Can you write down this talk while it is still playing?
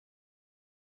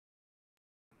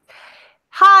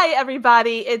Hi,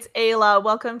 everybody. It's Ayla.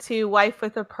 Welcome to Wife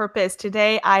with a Purpose.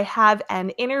 Today, I have an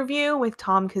interview with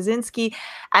Tom Kawczynski,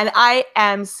 and I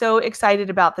am so excited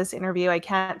about this interview. I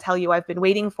can't tell you. I've been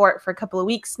waiting for it for a couple of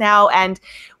weeks now, and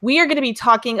we are going to be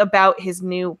talking about his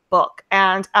new book.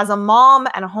 And as a mom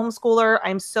and a homeschooler,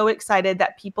 I'm so excited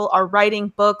that people are writing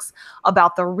books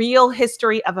about the real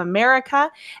history of America,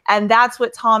 and that's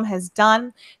what Tom has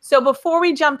done. So before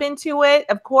we jump into it,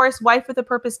 of course,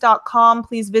 wifewithapurpose.com.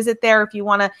 Please visit there if you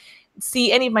want to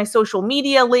see any of my social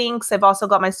media links. I've also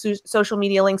got my social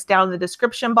media links down in the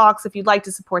description box if you'd like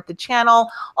to support the channel.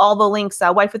 All the links,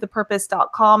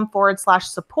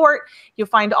 wifewithapurpose.com/support. You'll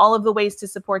find all of the ways to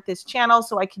support this channel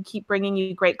so I can keep bringing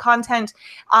you great content.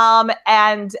 Don't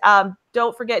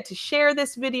forget to share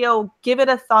this video, give it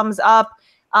a thumbs up.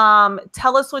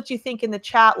 Tell us what you think in the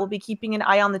chat. We'll be keeping an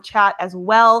eye on the chat as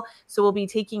well. So we'll be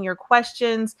taking your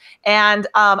questions. And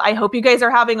I hope you guys are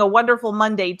having a wonderful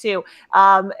Monday too.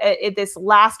 This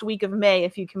last week of May,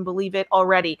 if you can believe it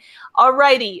already.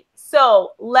 Alrighty.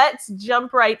 So let's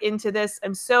jump right into this.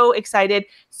 I'm so excited.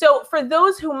 So for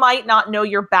those who might not know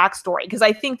your backstory, because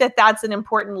I think that that's an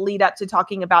important lead up to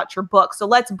talking about your book. So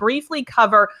let's briefly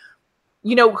cover,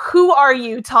 who are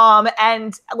you, Tom?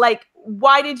 And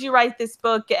why did you write this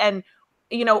book? And,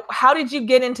 how did you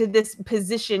get into this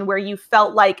position where you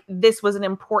felt like this was an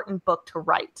important book to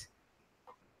write?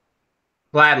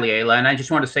 Gladly, Ayla. And I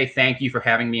just want to say thank you for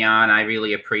having me on. I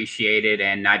really appreciate it.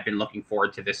 And I've been looking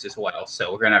forward to this as well.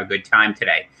 So we're going to have a good time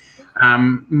today.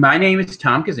 My name is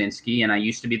Tom Kawczynski, and I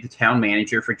used to be the town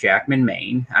manager for Jackman,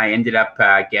 Maine. I ended up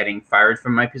getting fired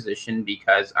from my position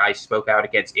because I spoke out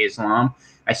against Islam.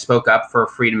 I spoke up for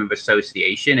freedom of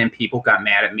association, and people got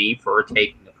mad at me for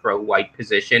taking a pro-white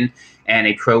position and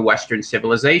a pro-Western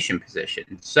civilization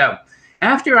position. So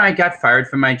after I got fired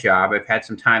from my job, I've had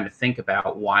some time to think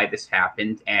about why this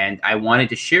happened, and I wanted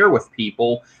to share with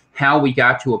people how we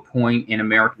got to a point in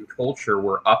American culture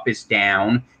where up is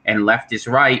down and left is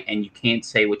right, and you can't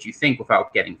say what you think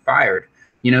without getting fired.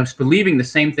 Believing the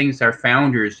same things our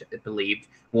founders believed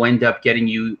will end up getting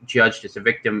you judged as a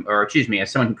victim, or excuse me,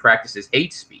 as someone who practices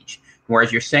hate speech,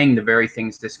 whereas you're saying the very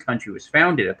things this country was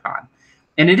founded upon.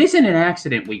 And it isn't an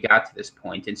accident we got to this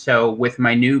point. And so with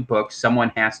my new book,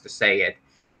 Someone Has to Say It,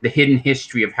 The Hidden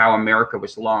History of How America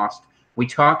Was Lost, we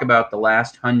talk about the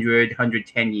last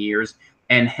 110 years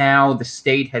and how the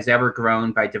state has ever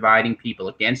grown by dividing people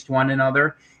against one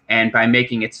another and by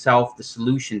making itself the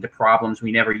solution to problems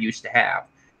we never used to have.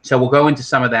 So we'll go into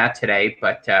some of that today,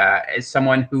 but as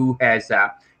someone who has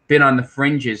been on the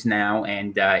fringes now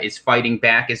and is fighting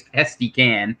back as best he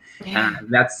can,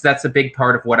 that's a big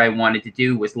part of what I wanted to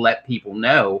do, was let people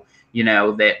know,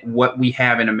 that what we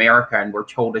have in America and we're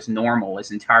told is normal is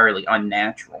entirely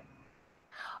unnatural.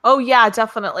 Oh, yeah,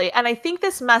 definitely. And I think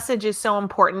this message is so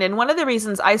important. And one of the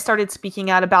reasons I started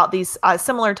speaking out about these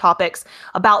similar topics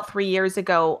about 3 years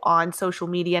ago on social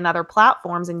media and other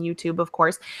platforms, and YouTube, of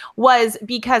course, was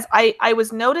because I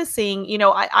was noticing,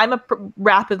 I'm too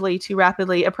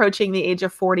rapidly approaching the age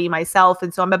of 40 myself.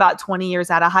 And so I'm about 20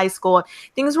 years out of high school.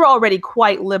 Things were already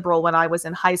quite liberal when I was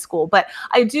in high school. But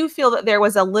I do feel that there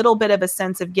was a little bit of a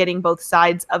sense of getting both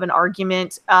sides of an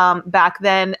argument back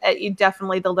then.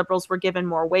 Definitely the liberals were given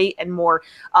more weight and more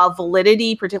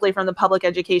validity, particularly from the public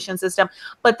education system.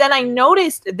 But then I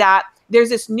noticed that there's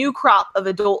this new crop of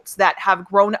adults that have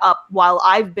grown up while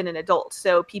I've been an adult.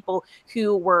 So people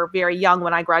who were very young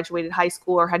when I graduated high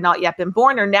school or had not yet been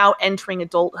born are now entering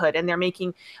adulthood, and they're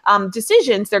making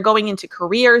decisions. They're going into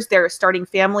careers, they're starting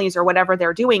families or whatever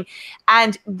they're doing.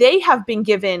 And they have been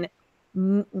given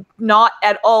not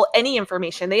at all any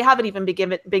information. They haven't even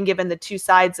been given the two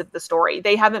sides of the story.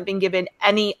 They haven't been given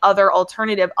any other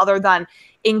alternative other than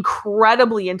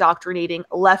incredibly indoctrinating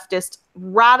leftist,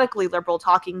 radically liberal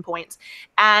talking points.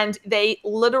 And they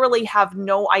literally have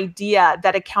no idea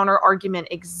that a counter argument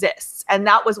exists. And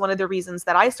that was one of the reasons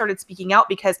that I started speaking out,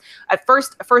 because at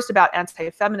first about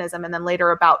anti-feminism, and then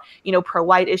later about,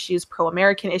 pro-white issues,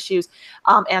 pro-American issues,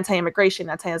 anti-immigration,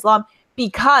 anti-Islam,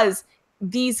 because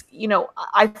these,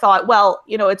 I thought, well,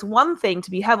 it's one thing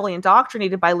to be heavily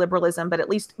indoctrinated by liberalism, but at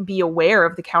least be aware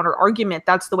of the counter argument.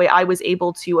 That's the way I was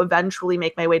able to eventually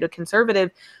make my way to conservative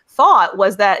thought,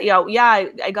 was that,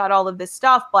 I got all of this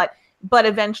stuff, but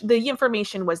eventually the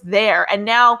information was there. And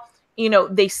now,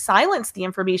 they silence the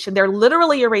information. They're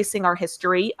literally erasing our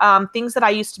history. Things that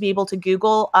I used to be able to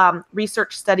Google,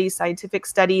 research studies, scientific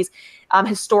studies,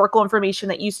 historical information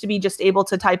that used to be just able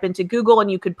to type into Google and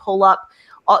you could pull up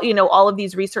all of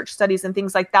these research studies and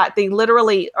things like that. They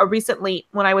literally recently,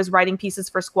 when I was writing pieces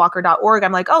for squawker.org,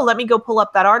 I'm like, oh, let me go pull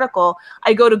up that article.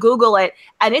 I go to Google it,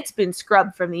 and it's been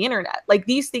scrubbed from the internet. Like,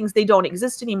 these things, they don't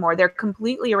exist anymore. They're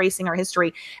completely erasing our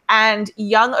history. And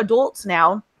young adults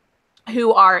now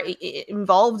who are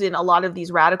involved in a lot of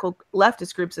these radical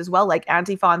leftist groups as well, like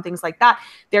Antifa and things like that,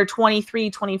 they're 23,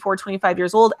 24, 25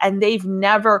 years old, and they've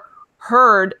never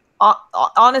heard,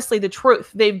 honestly, the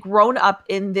truth. They've grown up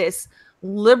in this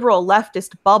liberal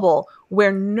leftist bubble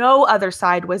where no other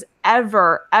side was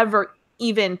ever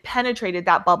even penetrated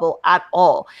that bubble at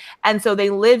all. And so they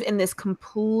live in this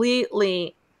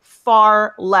completely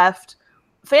far left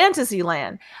fantasy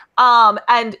land.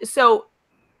 And so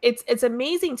it's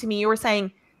amazing to me. You were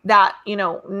saying that,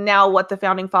 now what the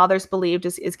founding fathers believed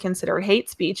is considered hate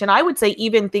speech. And I would say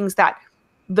even things that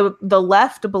the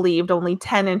left believed only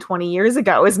 10 and 20 years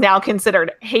ago is now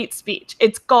considered hate speech.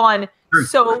 It's gone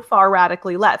so far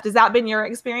radically left. Has that been your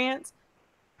experience?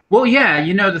 Well, yeah,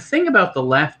 the thing about the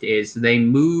left is they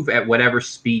move at whatever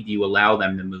speed you allow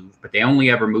them to move, but they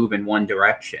only ever move in one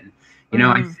direction.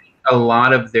 I think a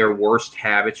lot of their worst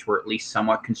habits were at least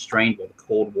somewhat constrained while the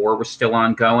Cold War was still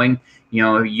ongoing.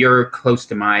 You're close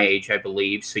to my age, I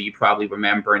believe, so you probably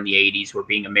remember in the 80s where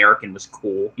being American was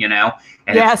cool, and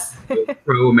yes,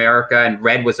 pro-America, and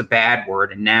red was a bad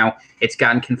word, and now it's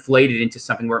gotten conflated into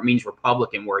something where it means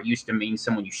Republican, where it used to mean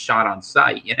someone you shot on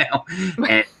sight,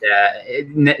 and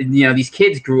these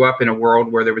kids grew up in a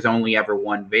world where there was only ever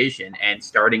one vision, and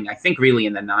starting, I think, really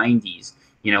in the 90s,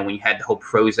 when you had the whole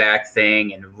Prozac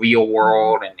thing and Real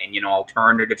World and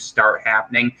alternatives start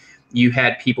happening, you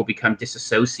had people become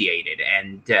disassociated.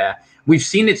 And we've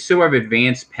seen it sort of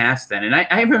advance past then. And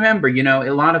I remember,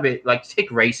 a lot of it, like take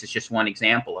race is just one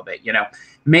example of it.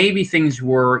 Maybe things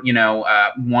were,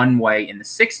 one way in the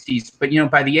 60s, but,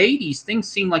 by the 80s, things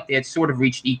seemed like they had sort of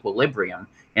reached equilibrium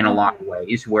in a lot of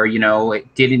ways where,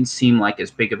 it didn't seem like as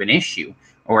big of an issue.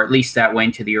 Or at least that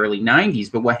went to the early 90s.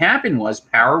 But what happened was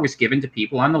power was given to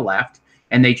people on the left,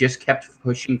 and they just kept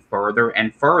pushing further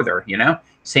and further,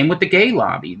 Same with the gay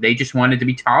lobby. They just wanted to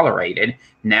be tolerated.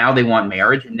 Now they want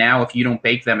marriage. And now if you don't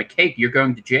bake them a cake, you're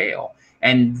going to jail.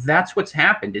 And that's what's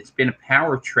happened. It's been a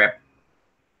power trip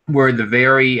where the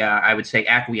very, I would say,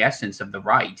 acquiescence of the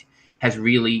right has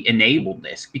really enabled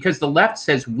this. Because the left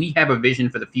says we have a vision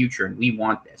for the future and we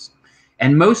want this.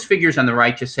 And most figures on the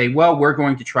right just say, well, we're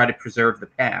going to try to preserve the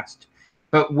past.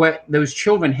 But what those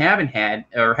children haven't had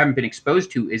or haven't been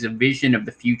exposed to is a vision of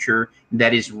the future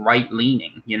that is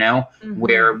right-leaning,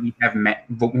 where we have,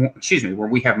 where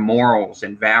we have morals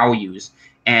and values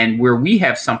and where we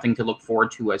have something to look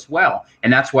forward to as well.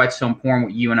 And that's why it's so important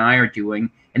what you and I are doing.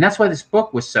 And that's why this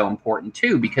book was so important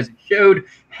too, because it showed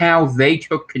how they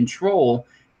took control.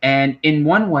 And in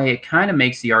one way, it kind of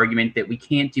makes the argument that we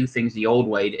can't do things the old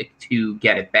way to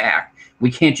get it back. We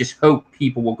can't just hope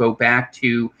people will go back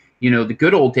to, the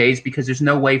good old days because there's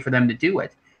no way for them to do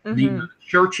it. The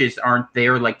churches aren't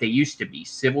there like they used to be.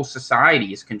 Civil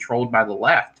society is controlled by the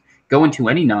left. Go into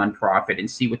any nonprofit and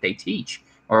see what they teach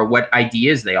or what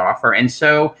ideas they offer. And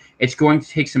so it's going to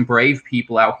take some brave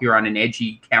people out here on an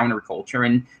edgy counterculture.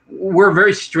 And we're a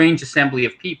very strange assembly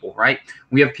of people, right?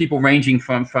 We have people ranging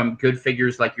from good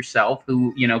figures like yourself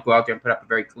who, go out there and put up a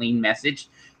very clean message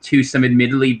to some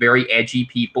admittedly very edgy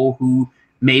people who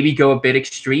maybe go a bit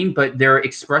extreme, but they're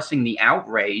expressing the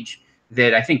outrage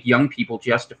that I think young people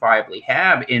justifiably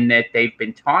have in that they've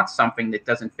been taught something that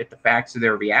doesn't fit the facts of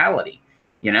their reality,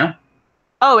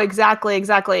 Oh, exactly.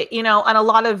 And a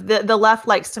lot of the left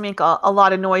likes to make a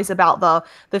lot of noise about the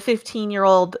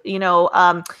 15-year-old,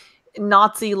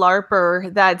 Nazi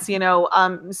LARPer that's,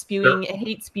 spewing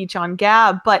hate speech on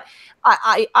Gab. But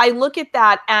I look at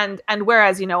that and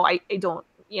whereas, I don't,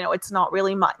 it's not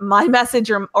really my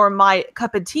message or my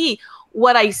cup of tea.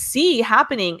 What I see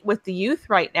happening with the youth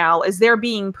right now is they're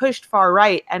being pushed far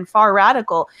right and far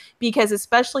radical because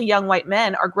especially young white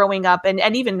men are growing up and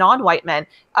even non-white men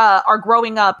are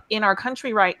growing up in our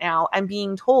country right now and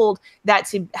being told that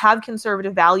to have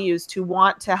conservative values, to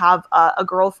want to have a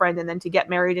girlfriend and then to get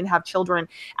married and have children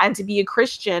and to be a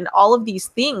Christian, all of these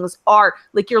things are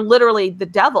like, you're literally the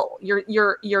devil.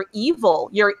 You're evil.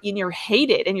 You're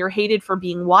hated, and you're hated for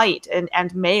being white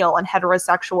and male and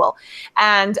heterosexual.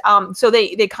 And so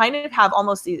they kind of have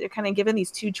almost they're kind of given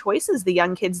these two choices, the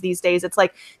young kids these days. It's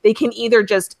like they can either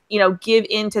just, give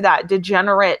into that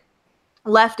degenerate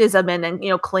leftism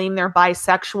and claim they're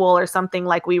bisexual or something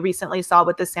like we recently saw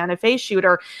with the Santa Fe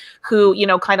shooter who,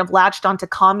 kind of latched onto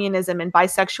communism and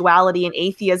bisexuality and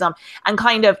atheism and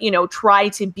kind of, try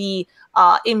to be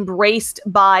embraced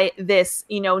by this,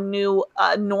 new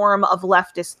norm of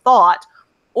leftist thought.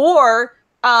 Or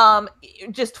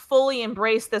just fully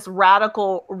embrace this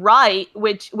radical right,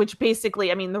 which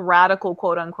basically, I mean, the radical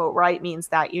quote unquote right means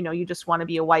that, you know, you just want to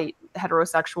be a white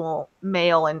heterosexual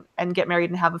male and get married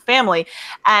and have a family.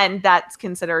 And that's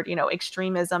considered, you know,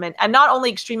 extremism, and not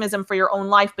only extremism for your own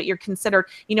life, but you're considered,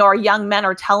 you know, our young men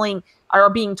are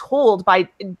being told by,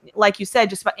 like you said,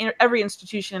 just about every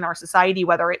institution in our society,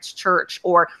 whether it's church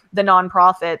or the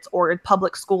nonprofits or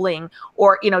public schooling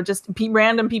or, you know, just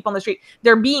random people on the street,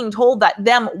 they're being told that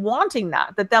them wanting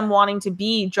to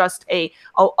be just a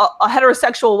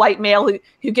heterosexual white male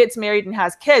who gets married and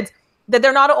has kids, that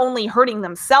they're not only hurting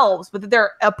themselves, but that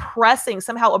they're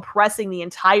somehow oppressing the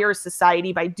entire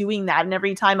society by doing that. And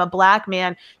every time a black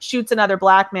man shoots another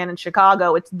black man in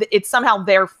Chicago, it's somehow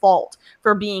their fault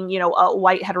for being, you know, a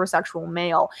white heterosexual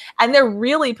male. And they're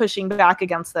really pushing back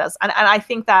against this. And I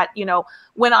think that, you know,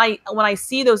 when I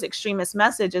see those extremist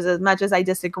messages, as much as I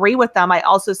disagree with them, I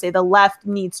also say the left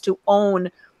needs to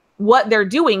own what they're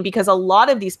doing, because a lot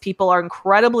of these people are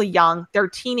incredibly young. They're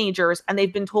teenagers, and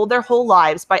they've been told their whole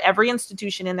lives by every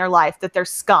institution in their life that they're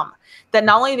scum, that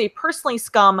not only are they personally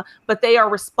scum, but they are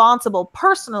responsible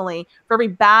personally for every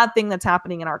bad thing that's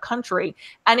happening in our country.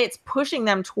 And it's pushing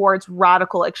them towards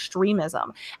radical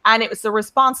extremism. And it was the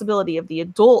responsibility of the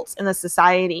adults in the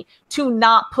society to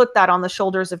not put that on the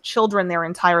shoulders of children their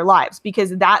entire lives,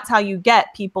 because that's how you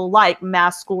get people like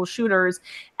mass school shooters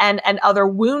and other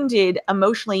wounded,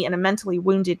 emotionally and mentally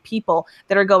wounded people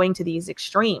that are going to these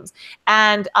extremes.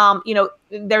 And, you know,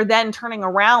 they're then turning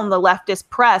around the leftist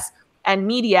press and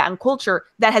media and culture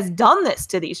that has done this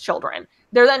to these children.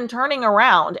 They're then turning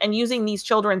around and using these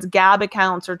children's Gab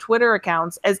accounts or Twitter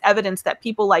accounts as evidence that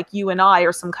people like you and I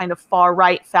are some kind of far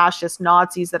right fascist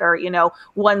Nazis that are, you know,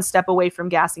 one step away from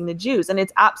gassing the Jews. And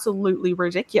it's absolutely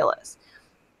ridiculous.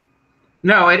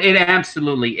 No, it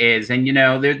absolutely is. And, you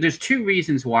know, there's two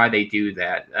reasons why they do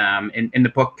that. And the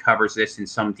book covers this in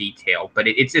some detail, but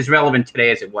it's as relevant today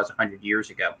as it was 100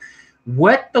 years ago.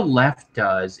 What the left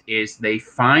does is they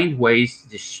find ways to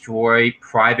destroy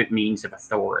private means of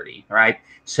authority, right?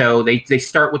 So they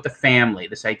start with the family,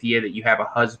 this idea that you have a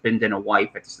husband and a wife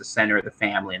that's the center of the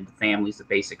family, and the family is the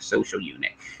basic social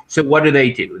unit. So what do?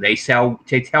 They tell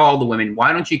all the women,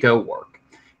 why don't you go work?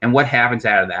 And what happens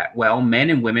out of that? Well, men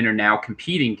and women are now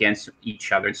competing against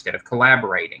each other instead of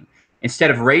collaborating. Instead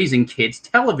of raising kids,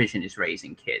 television is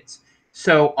raising kids.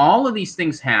 So all of these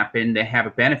things happen that have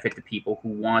a benefit to people who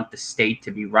want the state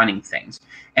to be running things.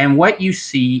 And what you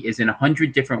see is in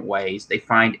 100 different ways, they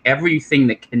find everything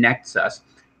that connects us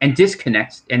and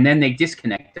disconnects, and then they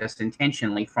disconnect us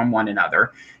intentionally from one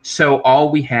another. So all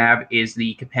we have is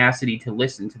the capacity to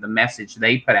listen to the message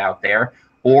they put out there,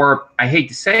 or, I hate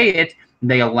to say it,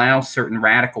 they allow certain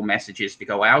radical messages to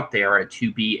go out there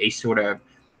to be a sort of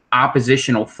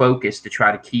oppositional focus to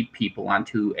try to keep people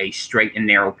onto a straight and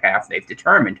narrow path they've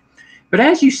determined. But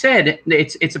as you said,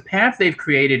 it's a path they've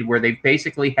created where they've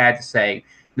basically had to say,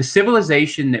 the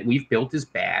civilization that we've built is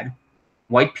bad.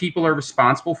 White people are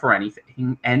responsible for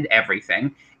anything and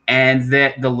everything, and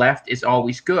that the left is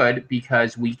always good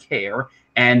because we care,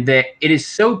 and that it is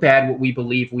so bad what we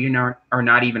believe we are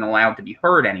not even allowed to be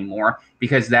heard anymore,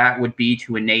 because that would be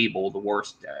to enable the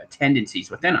worst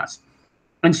tendencies within us.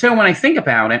 And so when I think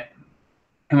about it,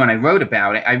 and when I wrote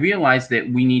about it, I realized that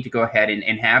we need to go ahead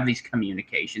and have these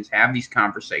communications, have these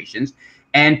conversations,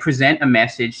 and present a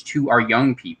message to our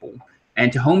young people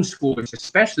and to homeschoolers,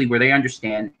 especially, where they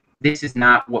understand this is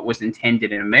not what was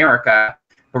intended in America,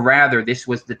 but rather this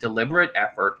was the deliberate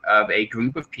effort of a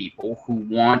group of people who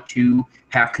want to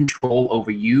have control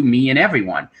over you, me, and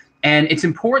everyone. And it's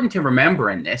important to remember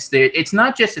in this that it's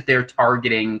not just that they're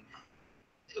targeting.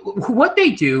 What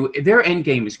they do, their end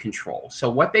game is control.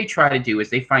 So what they try to do is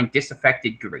they find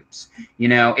disaffected groups. You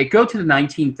know, go to the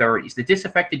 1930s. The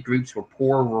disaffected groups were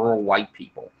poor rural white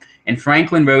people. And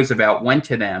Franklin Roosevelt went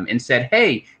to them and said,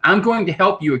 hey, I'm going to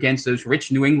help you against those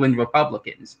rich New England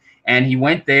Republicans. And he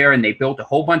went there and they built a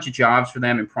whole bunch of jobs for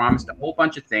them and promised a whole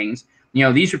bunch of things. You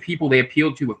know, these are people they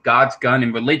appealed to with God's gun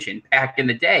and religion back in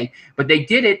the day. But they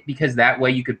did it because that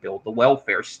way you could build the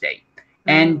welfare state.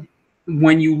 And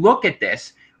when you look at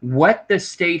this, what the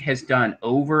state has done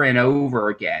over and over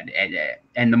again,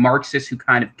 and the Marxists who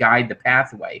kind of guide the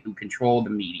pathway, who control the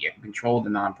media, who control the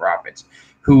nonprofits,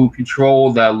 who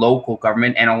control the local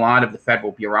government and a lot of the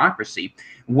federal bureaucracy,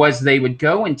 was they would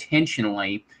go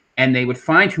intentionally and they would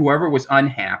find whoever was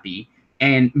unhappy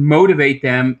and motivate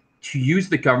them to use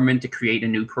the government to create a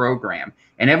new program.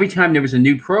 And every time there was a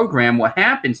new program, what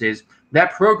happens is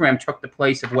that program took the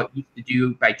place of what used to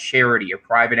do by charity or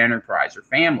private enterprise or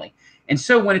family. And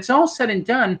so when it's all said and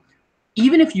done,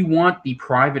 even if you want the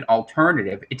private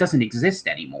alternative, it doesn't exist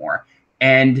anymore.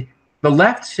 And The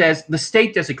left says the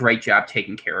state does a great job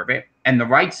taking care of it. And the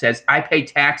right says, I pay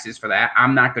taxes for that.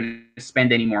 I'm not going to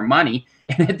spend any more money.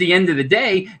 And at the end of the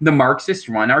day, the Marxists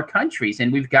run our countries.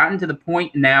 And we've gotten to the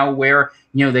point now where,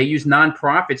 they use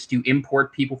nonprofits to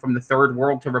import people from the third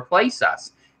world to replace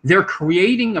us. They're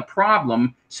creating a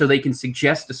problem so they can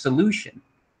suggest a solution.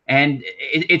 And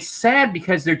it's sad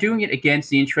because they're doing it against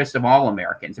the interests of all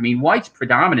Americans. I mean, whites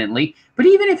predominantly, but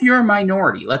even if you're a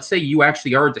minority, let's say you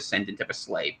actually are a descendant of a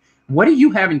slave, what do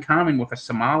you have in common with a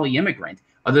Somali immigrant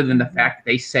other than the fact that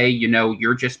they say,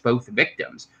 you're just both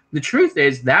victims? The truth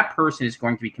is that person is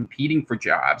going to be competing for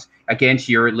jobs against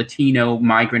your Latino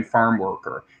migrant farm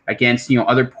worker, against,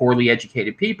 other poorly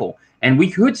educated people. And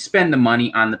we could spend the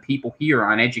money on the people here,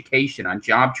 on education, on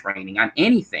job training, on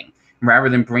anything, rather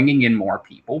than bringing in more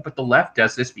people. But the left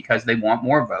does this because they want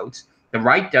more votes. The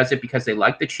right does it because they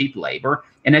like the cheap labor.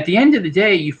 And at the end of the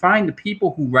day, you find the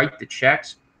people who write the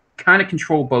checks kind of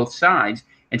control both sides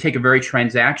and take a very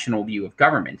transactional view of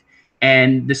government.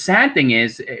 And the sad thing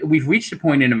is, we've reached a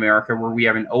point in America where we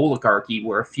have an oligarchy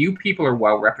where a few people are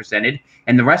well represented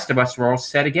and the rest of us are all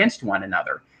set against one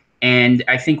another. And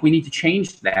I think we need to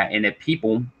change that, and that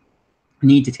people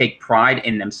need to take pride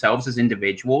in themselves as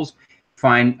individuals,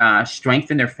 find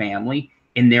strength in their family,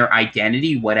 in their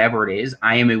identity, whatever it is.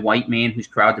 I am a white man who's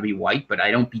proud to be white, but I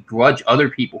don't begrudge other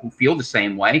people who feel the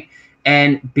same way,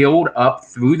 and build up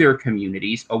through their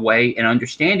communities a way, an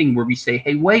understanding where we say,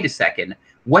 hey, wait a second,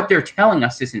 what they're telling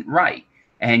us isn't right.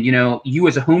 And, you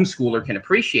as a homeschooler can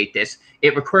appreciate this.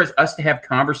 It requires us to have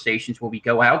conversations where we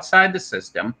go outside the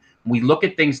system, we look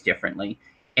at things differently.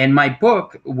 And my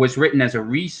book was written as a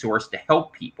resource to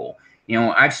help people.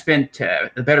 I've spent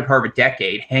the better part of a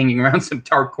decade hanging around some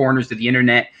dark corners of the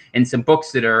internet, and some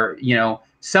books that are,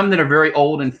 some that are very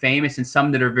old and famous and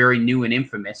some that are very new and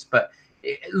infamous, but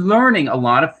learning a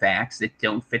lot of facts that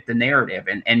don't fit the narrative.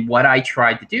 And what I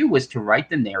tried to do was to write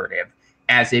the narrative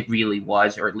as it really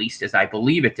was, or at least as I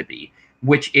believe it to be,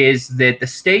 which is that the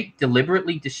state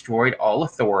deliberately destroyed all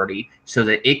authority so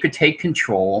that it could take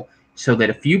control, so that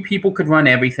a few people could run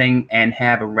everything and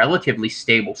have a relatively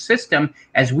stable system,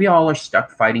 as we all are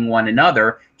stuck fighting one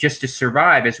another just to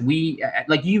survive. As we,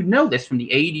 like, this from the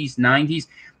 80s, 90s,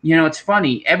 it's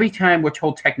funny. Every time we're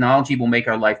told technology will make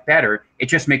our life better, it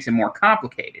just makes it more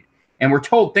complicated. And we're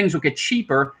told things will get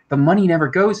cheaper, but money never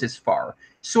goes as far.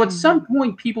 So at some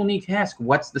point, people need to ask,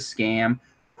 what's the scam,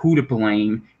 who to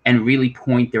blame, and really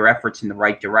point their efforts in the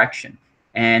right direction.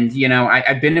 And,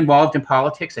 I've been involved in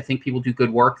politics. I think people do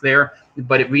good work there,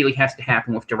 but it really has to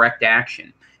happen with direct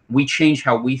action. We change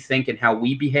how we think and how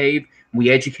we behave.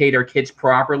 We educate our kids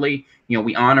properly.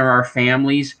 We honor our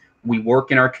families. We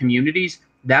work in our communities.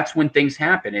 That's when things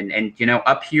happen. And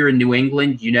up here in New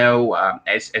England,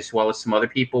 as well as some other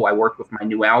people, I worked with my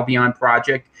New Albion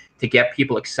project to get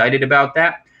people excited about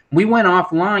that. We went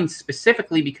offline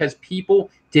specifically because people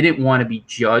didn't want to be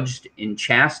judged and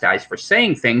chastised for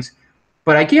saying things.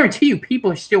 But I guarantee you,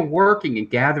 people are still working and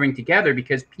gathering together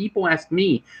because people ask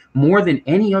me more than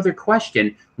any other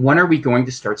question, when are we going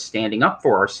to start standing up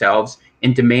for ourselves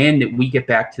and demand that we get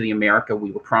back to the America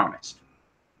we were promised?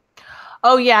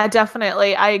 Oh, yeah,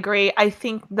 definitely. I agree. I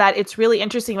think that it's really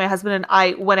interesting. My husband and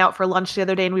I went out for lunch the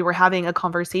other day and we were having a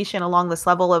conversation along this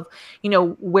level of,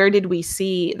 where did we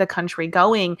see the country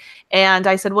going? And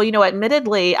I said, well,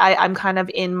 admittedly, I'm kind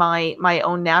of in my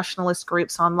own nationalist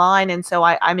groups online. And so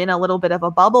I'm in a little bit of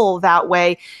a bubble that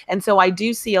way. And so I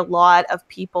do see a lot of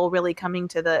people really coming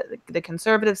to the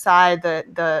conservative side,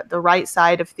 the right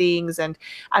side of things. And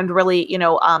really,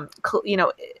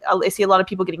 I see a lot of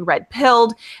people getting red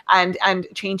pilled and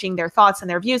changing their thoughts and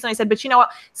their views. And I said, but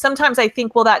sometimes I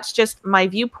think, well, that's just my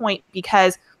viewpoint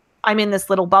because I'm in this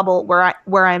little bubble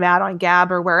where I'm at on Gab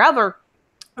or wherever.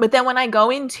 But then when I go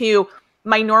into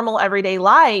my normal everyday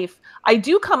life, I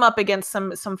do come up against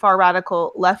some far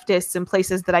radical leftists in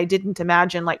places that I didn't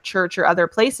imagine, like church or other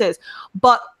places.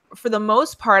 But for the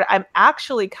most part, I'm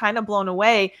actually kind of blown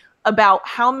away about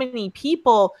how many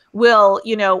people will,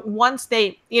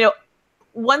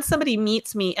 once somebody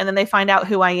meets me and then they find out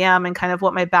who I am and kind of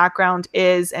what my background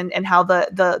is and how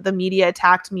the media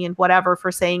attacked me and whatever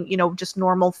for saying, just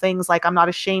normal things like I'm not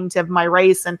ashamed of my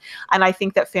race and I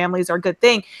think that families are a good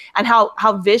thing, and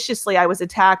how viciously I was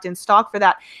attacked and stalked for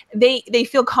that, they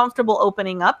feel comfortable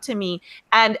opening up to me.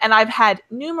 And I've had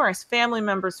numerous family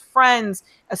members, friends,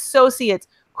 associates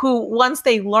who, once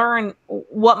they learn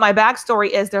what my backstory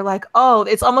is, they're like, oh,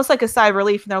 it's almost like a sigh of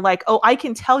relief. And they're like, oh, I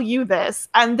can tell you this.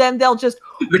 And then they'll just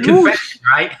the confession,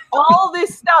 right? All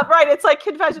this stuff, right? It's like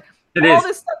confession. It all is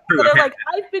this stuff. true. So they're like,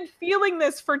 I've been feeling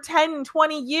this for 10,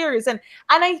 20 years. And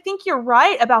I think you're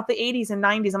right about the 80s and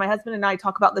 90s. And my husband and I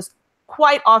talk about this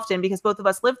quite often because both of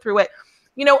us lived through it.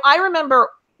 You know, I remember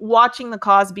watching the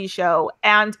Cosby Show,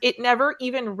 and it never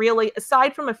even really,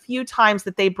 aside from a few times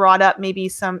that they brought up maybe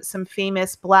some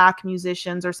famous Black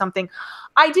musicians or something,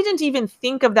 I didn't even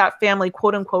think of that family,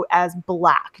 quote unquote, as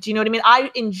Black. Do you know what I mean?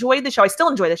 I enjoyed the show. I still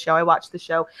enjoy the show. I watched the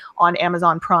show on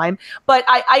Amazon Prime, but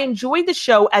I enjoyed the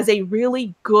show as a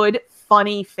really good,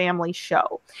 funny family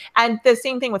show. And the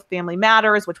same thing with Family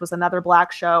Matters, which was another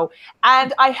Black show.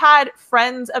 And I had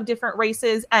friends of different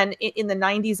races, and in the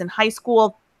 90s in high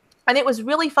school. And it was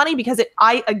really funny because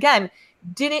I again,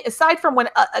 didn't, aside from when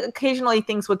occasionally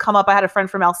things would come up. I had a friend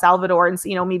from El Salvador, and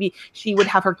you know, maybe she would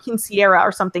have her quinceañera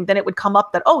or something. Then it would come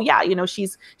up that, oh yeah, you know, she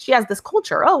has this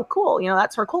culture. Oh, cool. You know,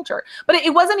 that's her culture. But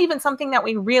it wasn't even something that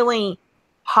we really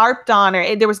harped on,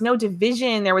 or there was no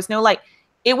division. There was no like,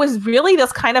 it was really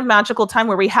this kind of magical time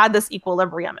where we had this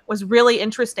equilibrium. It was really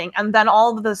interesting. And then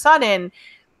all of a sudden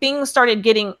things started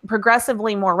getting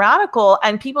progressively more radical,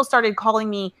 and people started calling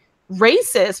me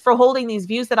racist for holding these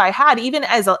views that I had, even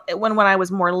as when I was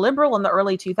more liberal in the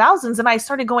early 2000s. And I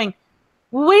started going,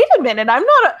 wait a minute, I'm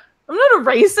not a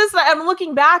racist. I'm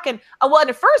looking back, and well,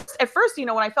 at first, you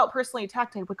know, when I felt personally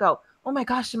attacked, I would go, oh my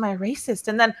gosh, am I racist?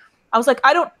 And then I was like,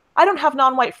 I don't have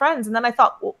non-white friends. And then I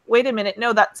thought, well, wait a minute,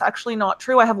 no, that's actually not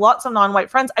true. I have lots of non-white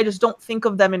friends. I just don't think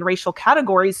of them in racial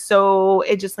categories. So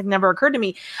it just like never occurred to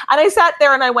me. And I sat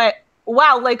there and I went,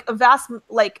 wow,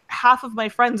 like half of my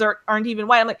friends aren't even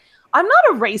white. I'm like, I'm not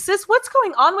a racist. What's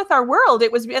going on with our world?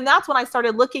 And that's when I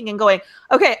started looking and going,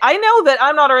 okay, I know that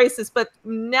I'm not a racist, but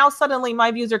now suddenly my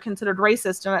views are considered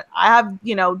racist. And I have,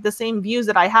 you know, the same views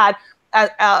that I had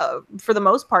for the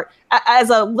most part as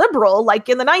a liberal, like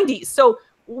in the 90s. So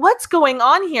what's going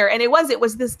on here? And it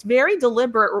was this very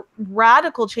deliberate,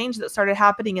 radical change that started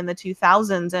happening in the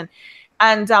 2000s.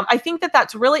 And I think that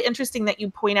that's really interesting that you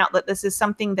point out that this is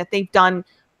something that they've done,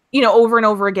 you know, over and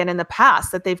over again in the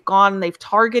past, that they've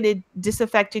targeted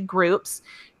disaffected groups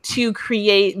to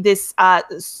create this,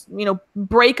 you know,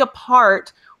 break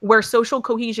apart where social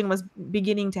cohesion was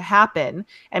beginning to happen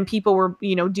and people were,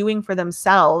 you know, doing for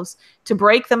themselves, to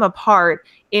break them apart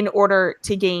in order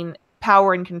to gain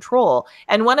power and control.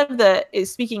 And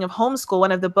speaking of homeschool,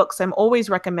 one of the books I'm always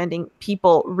recommending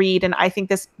people read, and I think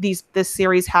this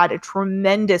series had a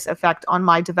tremendous effect on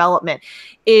my development,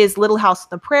 is Little House on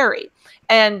the Prairie.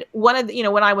 And one of the, you know,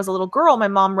 when I was a little girl, my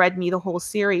mom read me the whole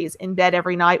series in bed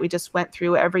every night. We just went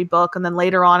through every book. And then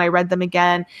later on, I read them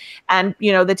again, and,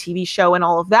 you know, the TV show and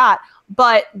all of that.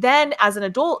 But then as an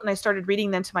adult, and I started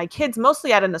reading them to my kids,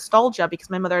 mostly out of nostalgia because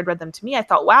my mother had read them to me, I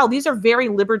thought, wow, these are very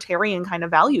libertarian kind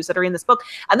of values that are in this book.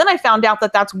 And then I found out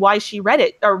that that's why she wrote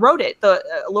it.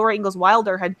 Laura Ingalls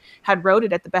Wilder had wrote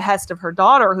it at the behest of her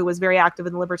daughter, who was very active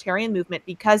in the libertarian movement,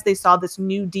 because they saw this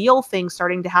New Deal thing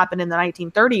starting to happen in the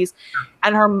 1930s.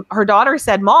 And her daughter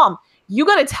said, Mom, you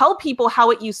got to tell people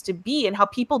how it used to be and how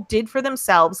people did for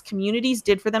themselves, communities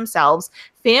did for themselves,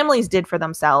 families did for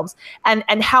themselves, and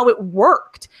how it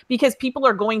worked, because people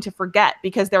are going to forget,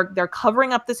 because they're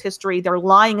covering up this history, they're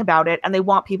lying about it, and they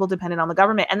want people dependent on the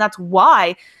government. And that's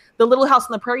why the Little House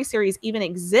on the Prairie series even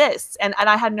exists. And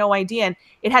I had no idea. And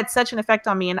it had such an effect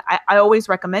on me, and I always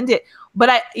recommend it.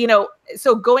 But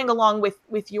so going along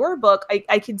with your book,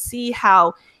 I could see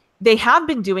how they have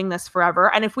been doing this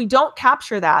forever. And if we don't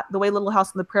capture that the way Little House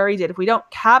on the Prairie did, if we don't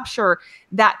capture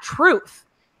that truth,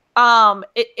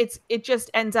 it just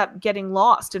ends up getting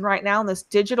lost. And right now in this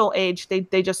digital age,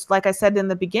 they just, like I said in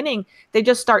the beginning, they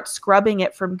just start scrubbing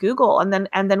it from Google. And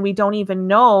then we don't even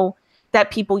know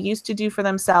that people used to do for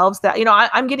themselves. That, you know,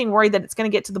 I'm getting worried that it's going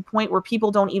to get to the point where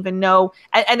people don't even know,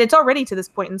 and it's already to this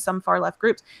point in some far left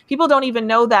groups, people don't even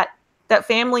know that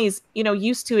families, you know,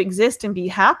 used to exist and be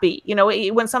happy. You know,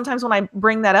 sometimes when I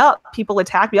bring that up, people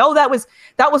attack me. Oh, that was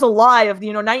a lie of,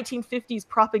 you know, 1950s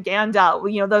propaganda.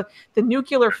 You know, the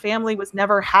nuclear family was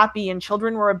never happy, and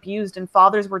children were abused, and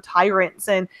fathers were tyrants.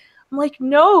 And I'm like,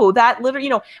 no, that literally, you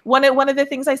know, one of the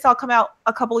things I saw come out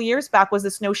a couple of years back was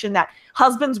this notion that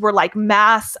husbands were like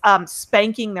mass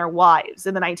spanking their wives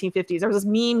in the 1950s. There was this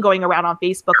meme going around on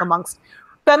Facebook amongst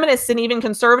feminists and even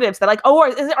conservatives that like, oh,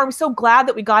 are we so glad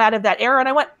that we got out of that era? And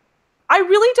I went, I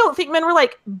really don't think men were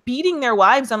like beating their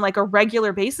wives on like a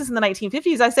regular basis in the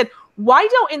 1950s. I said,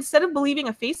 instead of believing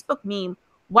a Facebook meme,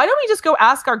 why don't we just go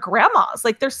ask our grandmas?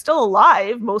 Like, they're still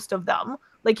alive, most of them.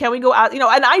 Like, can we go out, you know?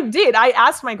 And I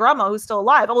asked my grandma, who's still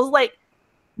alive. I was like,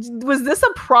 was this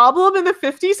a problem in the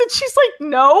 50s? And she's like,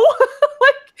 no,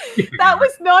 like that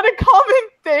was not a common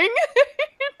thing,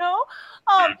 you know?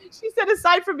 She said,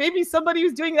 aside from maybe somebody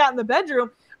who's doing that in the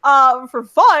bedroom for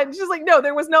fun, she's like, no,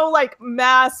 there was no like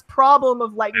mass problem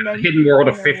of like men hidden world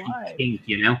of 50 kink,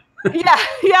 you know?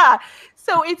 yeah.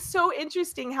 So it's so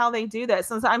interesting how they do this.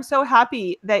 And so I'm so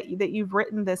happy that you've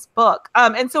written this book.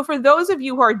 And so for those of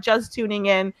you who are just tuning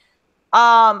in,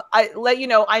 I let you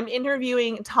know I'm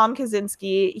interviewing Tom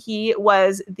Kawczynski. He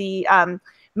was the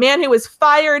man who was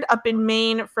fired up in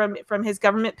Maine from his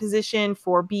government position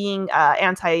for being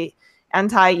anti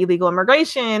illegal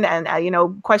immigration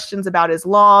and questions about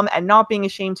Islam and not being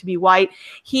ashamed to be white.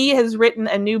 He has written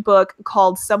a new book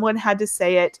called Someone Had to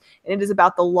Say It, and it is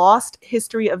about the lost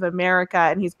history of America,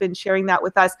 and he's been sharing that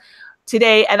with us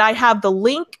today. And I have the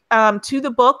link to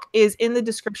the book is in the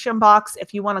description box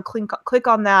if you want to click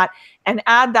on that and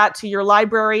add that to your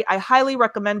library. I highly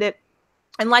recommend it.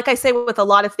 And like I say with a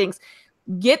lot of things,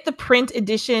 get the print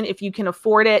edition if you can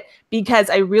afford it, because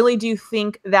I really do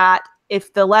think that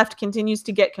if the left continues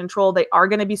to get control, they are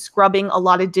going to be scrubbing a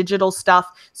lot of digital stuff.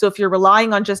 So if you're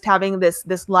relying on just having this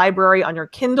library on your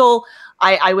Kindle,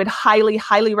 I would highly,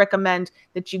 highly recommend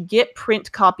that you get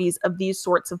print copies of these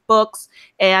sorts of books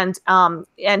and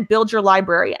build your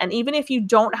library. And even if you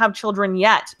don't have children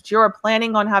yet, but you're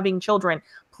planning on having children,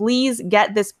 please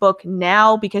get this book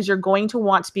now, because you're going to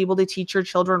want to be able to teach your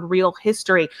children real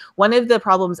history. One of the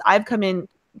problems I've come in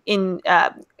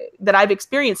that I've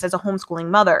experienced as a homeschooling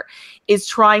mother is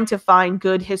trying to find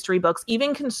good history books.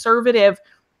 Even conservative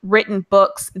written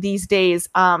books these days,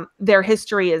 their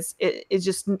history is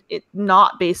just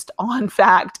not based on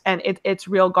fact, and it's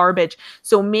real garbage.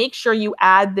 So make sure you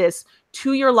add this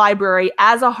to your library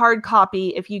as a hard copy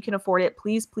if you can afford it.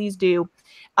 Please do.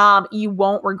 You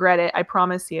won't regret it, I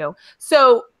promise you.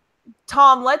 So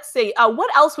Tom, let's see.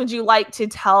 What else would you like to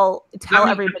tell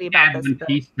everybody about this? One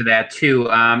piece to that too.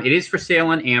 It is for sale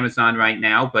on Amazon right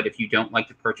now, but if you don't like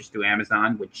to purchase through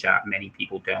Amazon, which many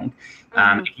people don't,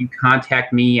 if you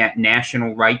contact me at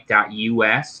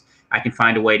nationalright.us, I can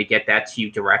find a way to get that to you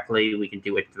directly. We can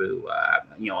do it through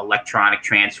electronic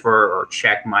transfer or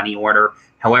check, money order,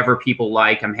 however people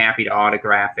like. I'm happy to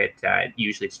autograph it.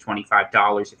 Usually it's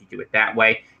 $25 if you do it that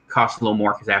way. Costs a little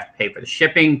more because I have to pay for the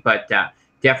shipping, but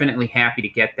definitely happy to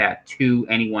get that to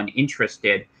anyone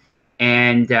interested.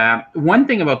 And one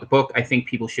thing about the book I think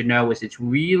people should know is it's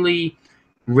really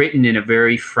written in a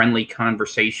very friendly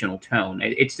conversational tone.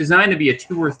 It's designed to be a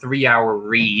 2 or 3 hour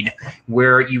read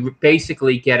where you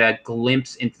basically get a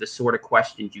glimpse into the sort of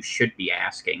questions you should be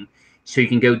asking, so you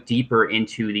can go deeper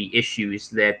into the issues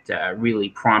that really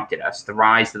prompted us: the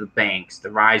rise of the banks,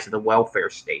 the rise of the welfare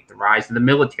state, the rise of the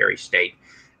military state,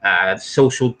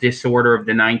 social disorder of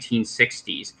the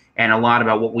 1960s, and a lot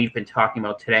about what we've been talking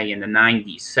about today in the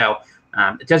 90s. So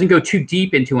it doesn't go too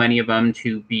deep into any of them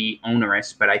to be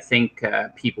onerous, but I think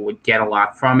people would get a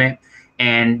lot from it.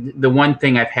 And the one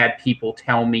thing I've had people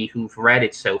tell me who've read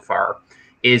it so far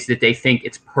is that they think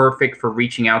it's perfect for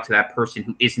reaching out to that person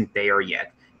who isn't there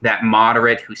yet, that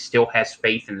moderate who still has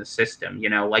faith in the system,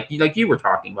 like you were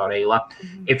talking about, Ayla.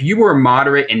 Mm-hmm. If you were a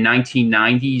moderate in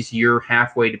 1990s, you're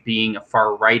halfway to being a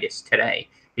far rightist today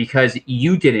because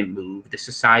you didn't move. The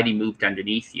society moved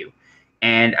underneath you.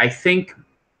 And I think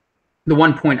the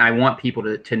one point I want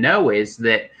people to know is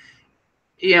that,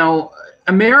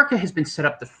 America has been set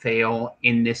up to fail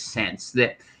in this sense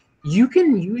that you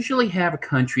can usually have a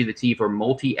country that's either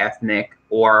multi-ethnic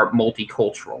or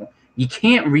multicultural. You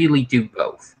can't really do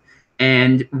both.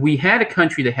 And we had a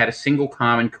country that had a single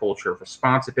common culture of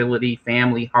responsibility,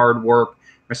 family, hard work,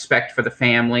 respect for the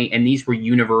family, and these were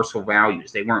universal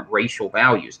values. They weren't racial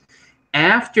values.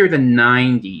 After the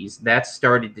 90s, that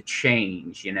started to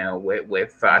change,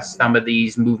 with some of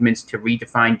these movements to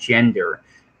redefine gender,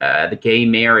 the gay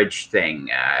marriage thing,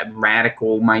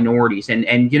 radical minorities.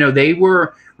 And they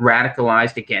were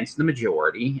radicalized against the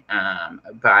majority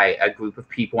by a group of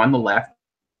people on the left.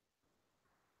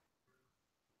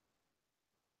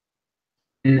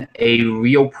 A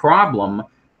real problem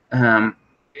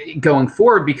going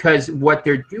forward, because what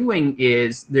they're doing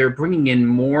is they're bringing in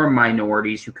more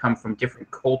minorities who come from different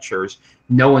cultures,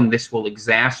 knowing this will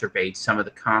exacerbate some of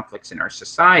the conflicts in our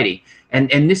society.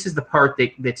 And this is the part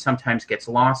that sometimes gets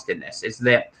lost in this, is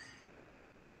that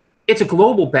it's a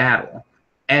global battle,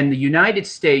 and the United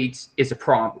States is a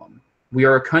problem. We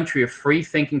are a country of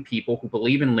free-thinking people who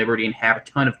believe in liberty and have a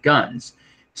ton of guns.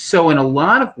 So in a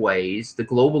lot of ways, the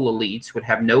global elites would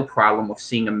have no problem with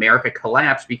seeing America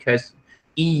collapse, because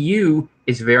EU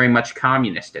is very much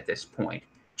communist at this point.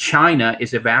 China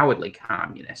is avowedly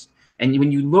communist. And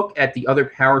when you look at the other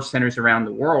power centers around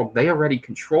the world, they already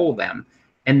control them.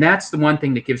 And that's the one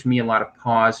thing that gives me a lot of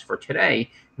pause for today,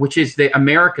 which is that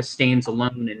America stands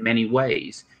alone in many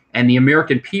ways. And the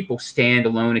American people stand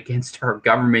alone against our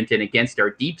government and against our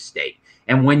deep state.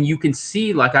 And when you can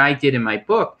see, like I did in my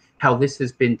book, how this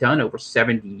has been done over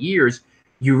 70 years,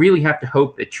 you really have to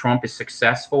hope that Trump is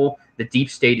successful, the deep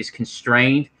state is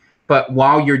constrained. But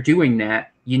while you're doing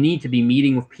that, you need to be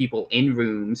meeting with people in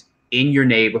rooms in your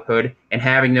neighborhood and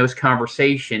having those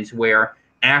conversations where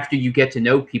after you get to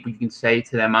know people, you can say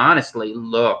to them honestly,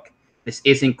 look, this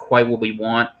isn't quite what we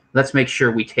want. Let's make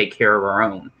sure we take care of our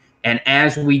own. And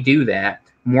as we do that,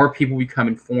 more people become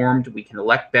informed. We can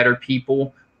elect better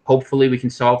people. Hopefully, we can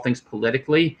solve things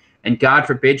politically. And God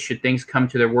forbid, should things come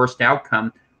to their worst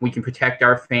outcome, we can protect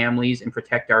our families and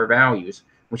protect our values,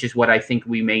 which is what I think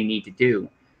we may need to do.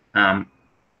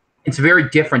 It's very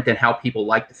different than how people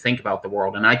like to think about the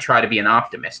world. And I try to be an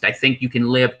optimist. I think you can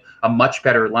live a much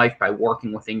better life by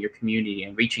working within your community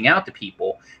and reaching out to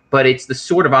people. But it's the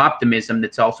sort of optimism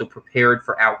that's also prepared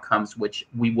for outcomes which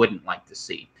we wouldn't like to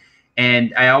see.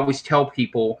 And I always tell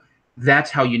people that's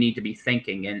how you need to be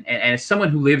thinking. And as someone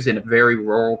who lives in a very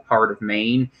rural part of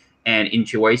Maine and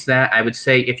enjoys that, I would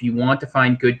say if you want to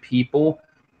find good people,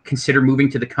 consider moving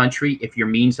to the country if your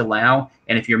means allow.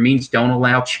 And if your means don't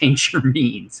allow, change your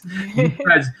means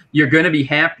because you're going to be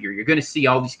happier. You're going to see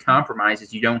all these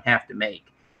compromises you don't have to make.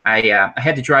 I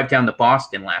had to drive down to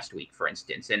Boston last week, for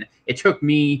instance, and it took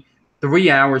me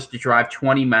 3 hours to drive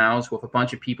 20 miles with a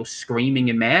bunch of people screaming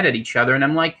and mad at each other. And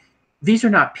I'm like, these are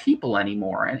not people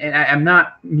anymore. And I'm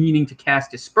not meaning to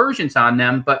cast aspersions on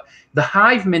them, but the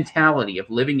hive mentality of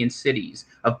living in cities,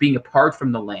 of being apart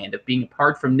from the land, of being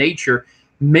apart from nature,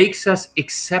 makes us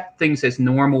accept things as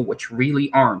normal, which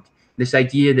really aren't. This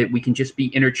idea that we can just be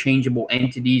interchangeable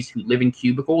entities who live in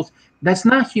cubicles, that's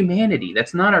not humanity.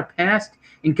 That's not our past.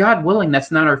 And God willing, that's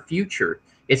not our future.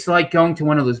 It's like going to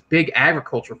one of those big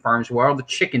agriculture farms where all the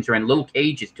chickens are in little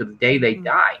cages till the day they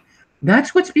die.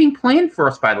 That's what's being planned for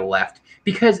us by the left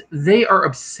because they are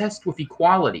obsessed with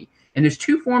equality. And there's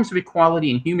two forms of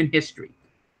equality in human history: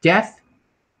 death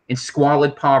and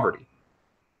squalid poverty.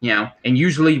 And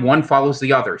usually one follows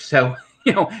the other. So,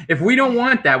 if we don't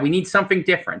want that, we need something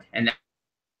different. And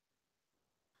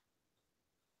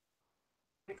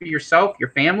for yourself, your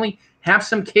family, have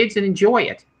some kids and enjoy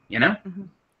it, Mm-hmm.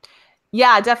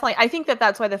 Yeah, definitely. I think that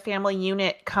that's why the family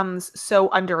unit comes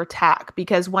so under attack,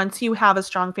 because once you have a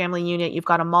strong family unit, you've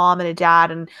got a mom and a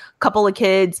dad and a couple of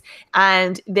kids,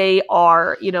 and they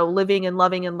are, living and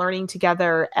loving and learning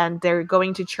together, and they're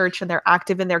going to church and they're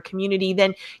active in their community,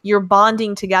 then you're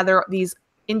bonding together. These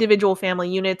individual family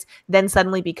units then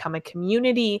suddenly become a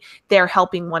community. They're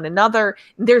helping one another.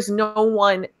 There's no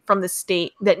one from the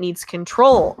state that needs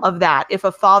control of that. If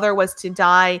a father was to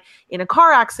die in a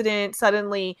car accident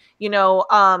suddenly,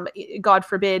 God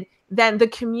forbid, then the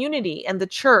community and the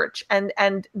church and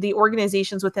the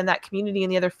organizations within that community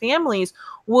and the other families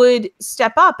would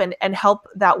step up and help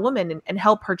that woman and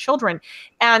help her children.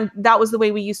 And that was the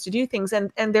way we used to do things.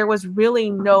 And there was really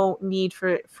no need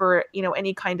for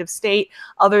any kind of state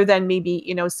other than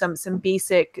maybe, some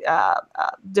basic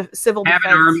civil defense.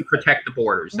 Have an army, protect the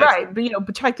borders. Right.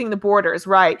 Protecting the borders.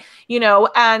 Right.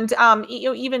 And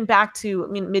even back to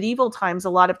medieval times, a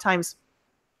lot of times,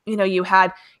 you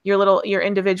had your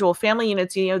individual family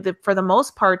units, for the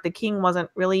most part, the king wasn't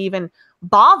really even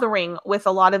bothering with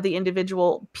a lot of the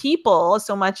individual people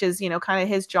so much as, kind of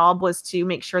his job was to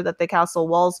make sure that the castle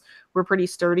walls were pretty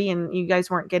sturdy and you guys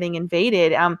weren't getting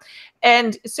invaded.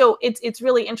 And so it's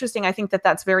really interesting. I think that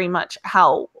that's very much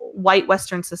how white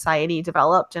Western society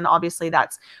developed. And obviously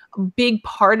that's a big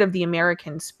part of the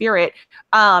American spirit,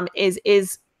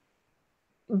 is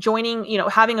joining,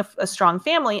 having a strong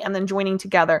family and then joining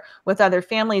together with other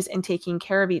families and taking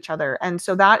care of each other. And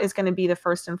so that is going to be the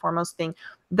first and foremost thing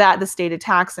that the state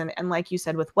attacks. And like you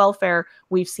said, with welfare,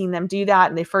 we've seen them do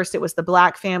that. And it was the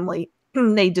black family.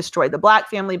 They destroyed the black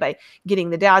family by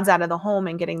getting the dads out of the home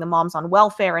and getting the moms on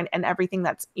welfare and everything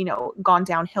that's, gone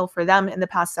downhill for them in the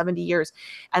past 70 years.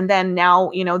 And then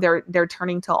now, they're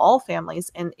turning to all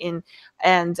families and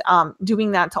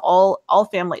doing that to all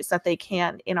families that they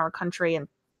can in our country and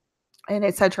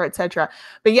et cetera, et cetera.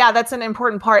 But yeah, that's an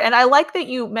important part. And I like that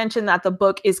you mentioned that the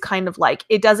book is kind of like,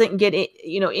 it doesn't get it,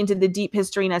 into the deep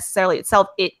history necessarily itself.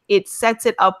 It sets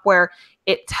it up where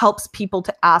it helps people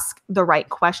to ask the right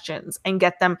questions and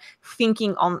get them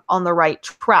thinking on the right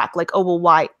track. Like, oh,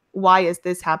 well, why is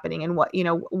this happening? And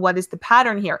what is the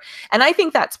pattern here? And I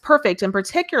think that's perfect. And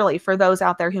particularly for those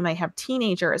out there who may have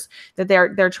teenagers that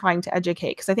they're trying to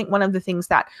educate. Because I think one of the things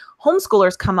that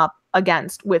homeschoolers come up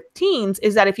against with teens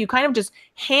is that if you kind of just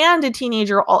hand a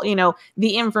teenager all,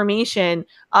 the information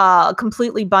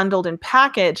completely bundled and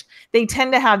packaged, they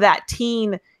tend to have that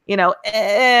teen,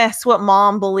 it's what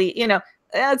mom believes,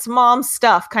 that's mom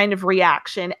stuff kind of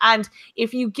reaction. And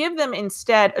if you give them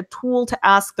instead a tool to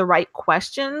ask the right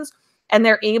questions and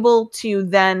they're able to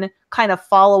then kind of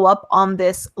follow up on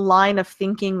this line of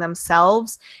thinking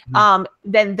themselves,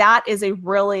 then that is a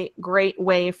really great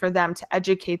way for them to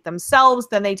educate themselves.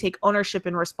 Then they take ownership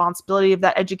and responsibility of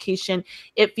that education.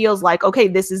 It feels like, okay,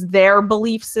 this is their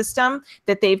belief system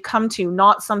that they've come to,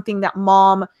 not something that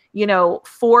mom,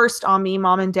 forced on me,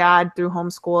 mom and dad through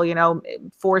homeschool,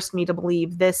 forced me to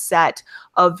believe this set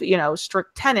of,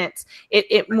 strict tenets.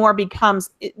 It more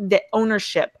becomes the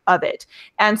ownership of it.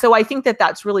 And so I think that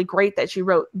that's really great that you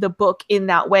wrote the book in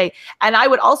that way. And I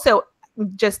would also,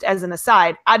 just as an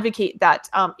aside, advocate that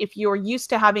if you're used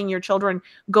to having your children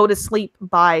go to sleep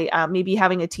by maybe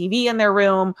having a TV in their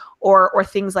room or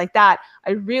things like that,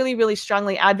 I really, really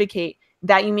strongly advocate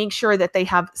that you make sure that they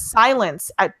have silence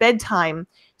at bedtime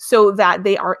so that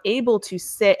they are able to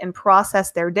sit and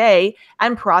process their day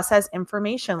and process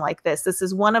information like this. This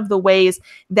is one of the ways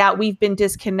that we've been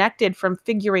disconnected from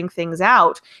figuring things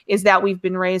out, is that we've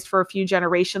been raised for a few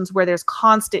generations where there's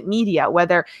constant media,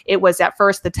 whether it was at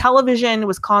first the television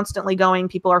was constantly going,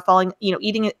 people are falling,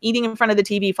 eating in front of the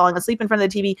TV, falling asleep in front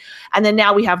of the TV. And then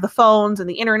now we have the phones and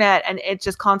the internet, and it's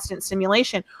just constant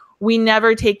stimulation. We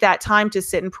never take that time to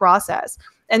sit and process.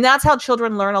 And that's how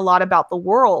children learn a lot about the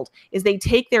world, is they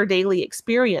take their daily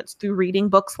experience through reading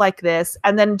books like this,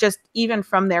 and then just even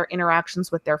from their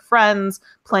interactions with their friends,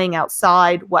 playing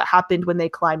outside, what happened when they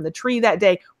climbed the tree that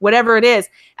day, whatever it is.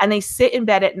 And they sit in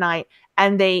bed at night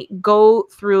and they go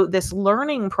through this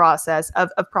learning process of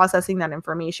processing that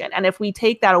information. And if we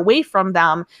take that away from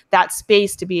them, that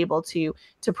space to be able to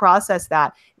process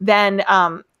that, then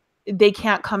they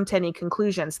can't come to any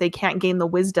conclusions. They can't gain the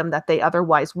wisdom that they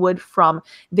otherwise would from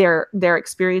their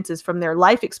experiences, from their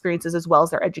life experiences, as well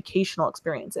as their educational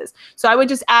experiences. So I would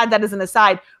just add that as an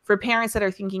aside for parents that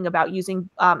are thinking about using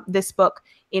this book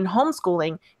in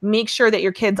homeschooling. Make sure that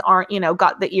your kids aren't,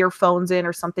 got the earphones in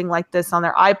or something like this on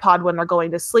their iPod when they're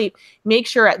going to sleep. Make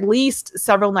sure at least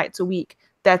several nights a week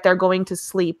that they're going to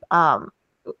sleep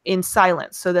in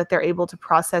silence, so that they're able to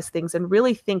process things and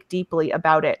really think deeply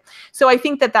about it. So I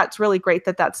think that that's really great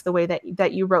that that's the way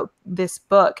that you wrote this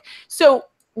book. So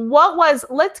was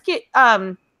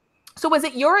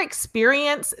it your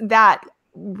experience that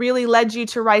really led you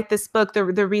to write this book, the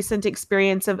recent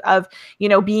experience of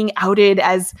being outed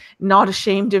as not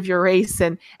ashamed of your race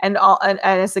and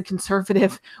as a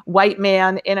conservative white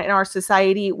man in our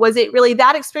society? Was it really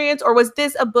that experience, or was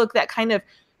this a book that kind of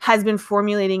has been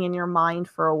formulating in your mind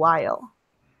for a while?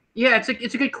 Yeah, it's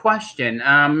a good question.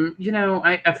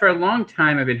 I for a long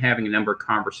time I've been having a number of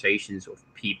conversations with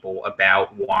people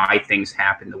about why things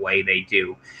happen the way they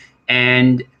do,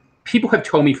 and people have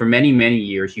told me for many, many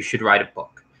years, you should write a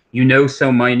book. You know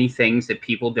so many things that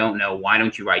people don't know. Why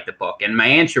don't you write the book? And my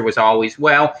answer was always,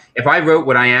 well, if I wrote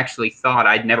what I actually thought,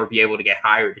 I'd never be able to get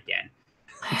hired again.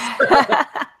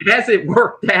 As it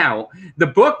worked out, the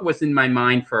book was in my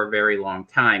mind for a very long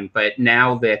time, but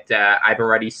now that I've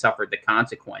already suffered the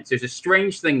consequence, there's a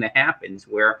strange thing that happens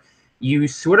where you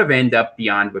sort of end up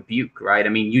beyond rebuke, right? I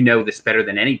mean, you know this better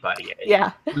than anybody.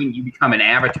 Yeah. When you become an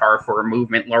avatar for a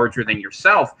movement larger than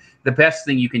yourself, the best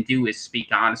thing you can do is speak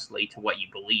honestly to what you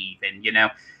believe. And,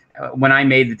 when I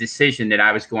made the decision that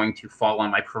I was going to fall on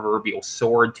my proverbial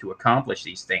sword to accomplish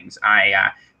these things,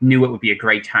 I knew it would be a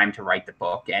great time to write the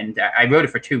book. And I wrote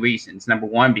it for two reasons. Number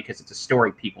one, because it's a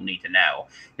story people need to know.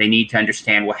 They need to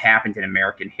understand what happened in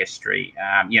American history.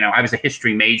 I was a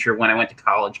history major when I went to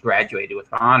college, graduated with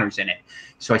honors in it.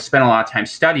 So I spent a lot of time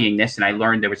studying this, and I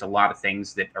learned there was a lot of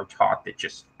things that are taught that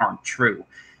just aren't true.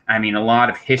 I mean, a lot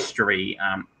of history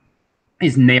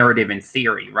is narrative and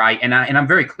theory, right? And I'm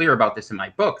very clear about this in my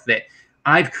book, that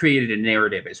I've created a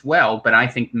narrative as well, but I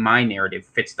think my narrative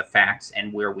fits the facts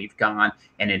and where we've gone,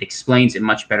 and it explains it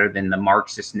much better than the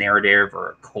Marxist narrative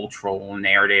or cultural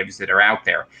narratives that are out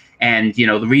there. And,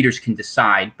 the readers can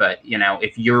decide, but,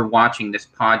 if you're watching this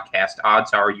podcast,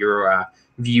 odds are your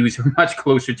views are much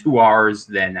closer to ours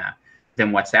than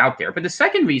what's out there. But the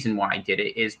second reason why I did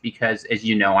it is because, as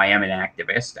you know, I am an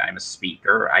activist. I'm a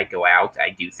speaker. I go out, I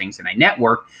do things, and I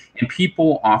network. And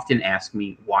people often ask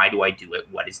me, why do I do it?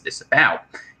 What is this about?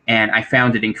 And I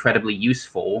found it incredibly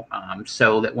useful,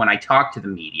 so that when I talk to the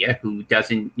media who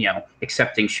doesn't,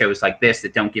 accepting shows like this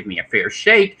that don't give me a fair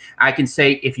shake, I can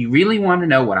say, if you really want to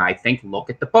know what I think, look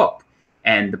at the book.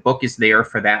 And the book is there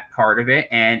for that part of it.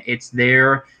 And it's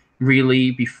there really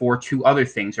before two other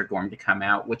things are going to come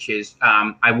out, which is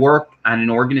I work on an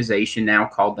organization now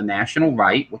called the National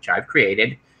Right, which I've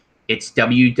created. It's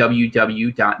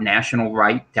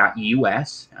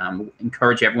www.nationalright.us.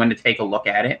 Encourage everyone to take a look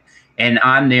at it. And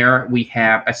on there, we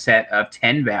have a set of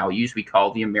 10 values we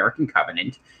call the American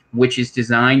Covenant, which is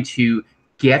designed to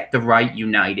get the right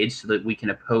united so that we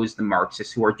can oppose the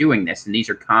Marxists who are doing this. And these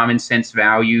are common sense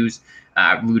values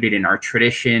rooted in our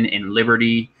tradition, in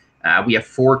liberty. We have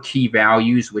 4 key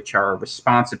values, which are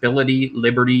responsibility,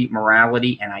 liberty,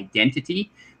 morality, and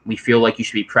identity. We feel like you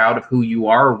should be proud of who you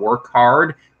are, work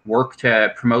hard, work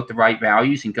to promote the right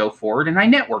values, and go forward. And I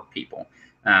network people.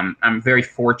 I'm very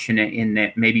fortunate in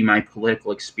that maybe my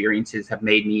political experiences have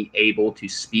made me able to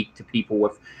speak to people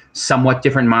with somewhat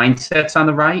different mindsets on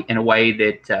the right in a way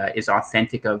that is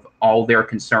authentic of all their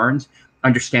concerns,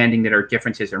 understanding that our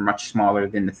differences are much smaller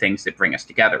than the things that bring us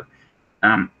together.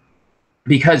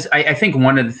 Because I think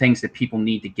one of the things that people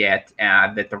need to get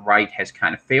that the right has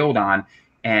kind of failed on,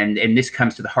 and this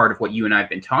comes to the heart of what you and I have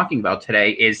been talking about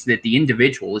today, is that the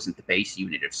individual isn't the base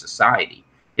unit of society.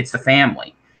 It's the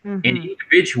family. An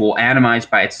individual atomized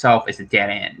by itself is a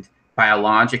dead end,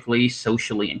 biologically,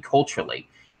 socially, and culturally.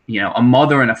 A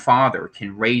mother and a father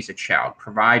can raise a child,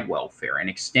 provide welfare. An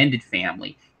extended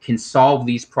family can solve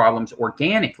these problems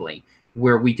organically,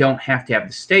 where we don't have to have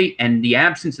the state. And the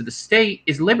absence of the state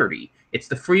is liberty. It's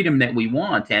the freedom that we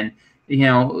want. And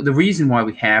the reason why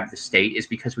we have the state is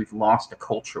because we've lost a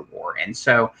culture war. And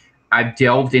so I've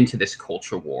delved into this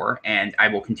culture war, and I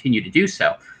will continue to do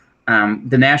so.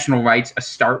 The national rights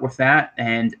start with that.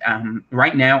 And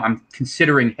right now I'm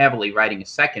considering heavily writing a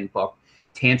second book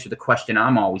to answer the question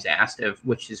I'm always asked of,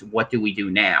 which is, what do we do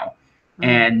now?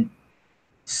 And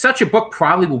such a book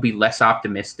probably will be less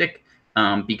optimistic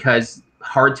because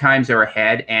hard times are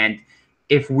ahead. And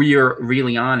if we are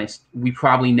really honest, we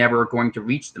probably never are going to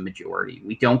reach the majority.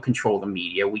 We don't control the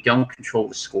media. We don't control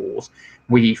the schools.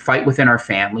 We fight within our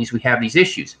families. We have these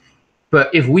issues.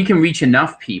 But if we can reach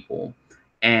enough people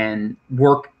and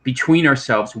work between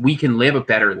ourselves, we can live a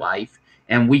better life,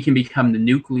 and we can become the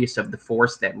nucleus of the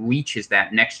force that reaches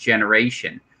that next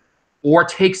generation, or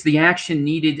takes the action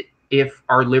needed if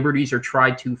our liberties are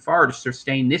tried too far to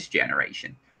sustain this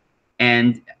generation.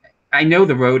 And I know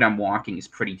the road I'm walking is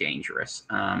pretty dangerous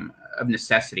of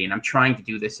necessity, and I'm trying to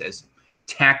do this as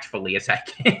tactfully as I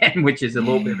can, which is a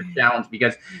little bit of a challenge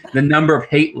because the number of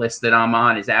hate lists that I'm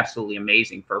on is absolutely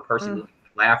amazing for a person who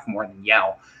laugh more than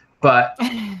yell. But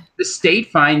the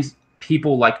state finds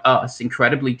people like us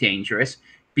incredibly dangerous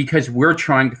because we're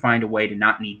trying to find a way to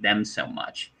not need them so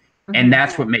much. And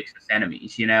that's what makes us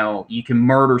enemies. You can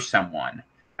murder someone.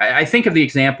 I think of the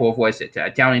example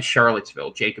of, down in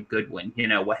Charlottesville, Jacob Goodwin,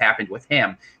 what happened with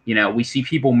him. We see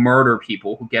people murder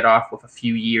people who get off with a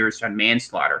few years on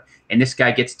manslaughter. And this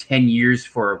guy gets 10 years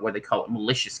for what they call it,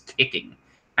 malicious kicking.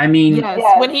 I mean, yes,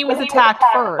 when he was attacked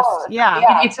first.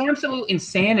 Yeah. It's absolute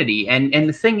insanity. And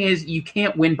the thing is, you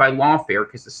can't win by lawfare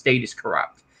because the state is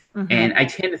corrupt. And I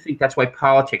tend to think that's why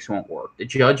politics won't work. The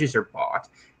judges are bought.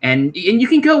 And you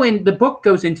can go in, the book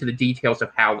goes into the details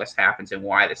of how this happens and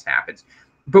why this happens.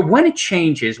 But when it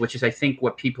changes, which is, I think,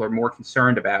 what people are more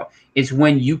concerned about, is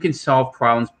when you can solve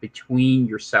problems between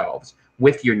yourselves,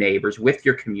 with your neighbors, with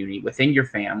your community, within your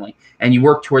family, and you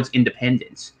work towards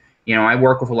independence. I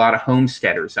work with a lot of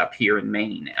homesteaders up here in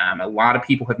Maine. A lot of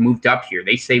people have moved up here.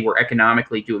 They say we're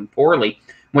economically doing poorly.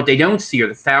 What they don't see are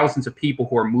the thousands of people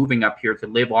who are moving up here to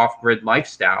live off-grid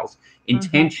lifestyles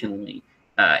intentionally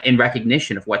in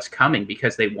recognition of what's coming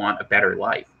because they want a better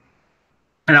life.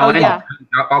 And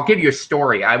I'll give you a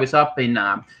story. I was up in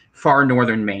far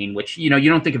northern Maine, which, you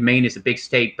don't think of Maine as a big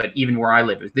state, but even where I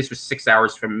live, this was 6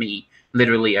 hours from me,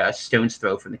 literally a stone's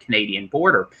throw from the Canadian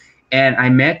border. And I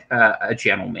met a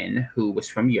gentleman who was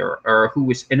from Europe, or who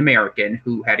was an American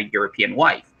who had a European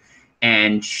wife.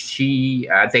 And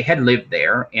they had lived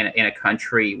there in a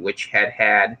country which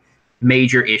had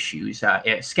major issues,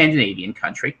 a Scandinavian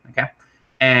country, okay?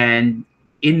 And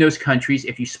in those countries,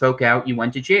 if you spoke out, you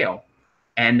went to jail.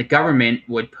 And the government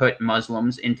would put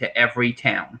Muslims into every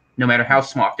town, no matter how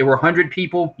small. If there were 100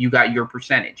 people, you got your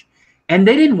percentage. And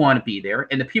they didn't want to be there,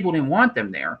 and the people didn't want them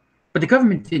there. But the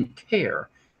government didn't care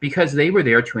because they were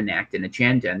there to enact an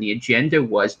agenda. And the agenda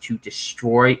was to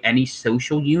destroy any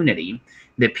social unity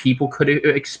that people could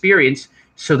experience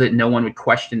so that no one would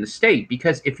question the state.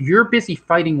 Because if you're busy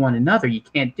fighting one another, you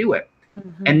can't do it.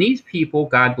 And these people,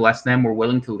 God bless them, were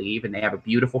willing to leave, and they have a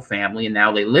beautiful family, and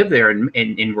now they live there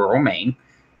in rural Maine.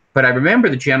 But I remember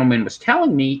the gentleman was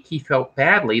telling me he felt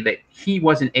badly that he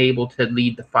wasn't able to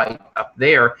lead the fight up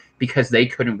there because they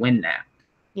couldn't win that.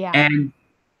 Yeah. And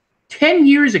 10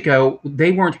 years ago,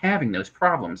 they weren't having those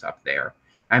problems up there.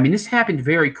 I mean, this happened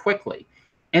very quickly.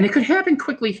 And it could happen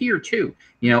quickly here, too.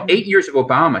 8 years of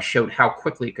Obama showed how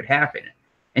quickly it could happen.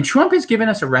 And Trump has given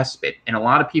us a respite, and a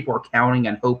lot of people are counting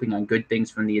and hoping on good things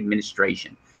from the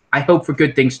administration. I hope for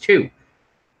good things, too.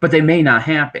 But they may not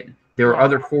happen. There are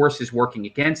other forces working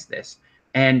against this.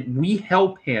 And we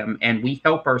help him and we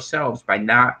help ourselves by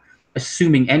not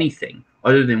assuming anything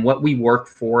other than what we work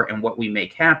for and what we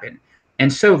make happen.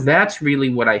 And so that's really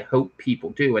what I hope people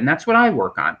do. And that's what I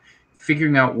work on,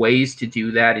 figuring out ways to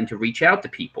do that and to reach out to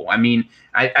people. I mean,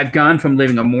 I've gone from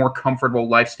living a more comfortable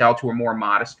lifestyle to a more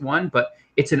modest one, but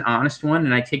it's an honest one,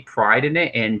 and I take pride in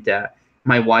it. And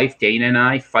my wife Dana and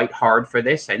I fight hard for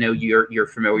this. I know you're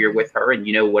familiar with her, and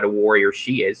you know what a warrior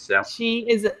she is. So She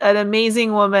is an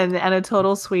amazing woman and a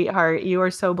total sweetheart. You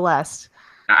are so blessed.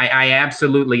 I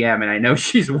absolutely am, and I know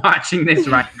she's watching this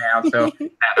right now. So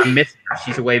I'm missing her.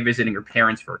 She's away visiting her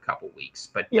parents for a couple weeks,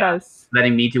 but yes,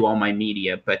 letting me do all my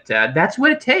media. But that's what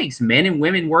it takes: men and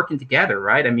women working together,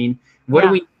 right? I mean, what do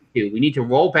we do? We need to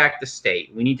roll back the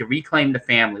state. We need to reclaim the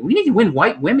family. We need to win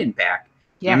white women back.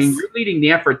 yes. I mean, you're leading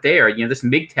the effort there. You know, this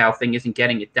MGTOW thing isn't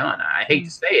getting it done. I hate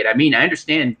to say it. I mean, I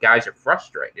understand guys are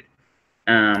frustrated,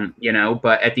 you know,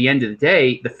 but at the end of the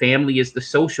day, the family is the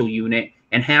social unit,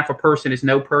 and half a person is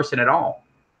no person at all.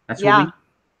 That's what we.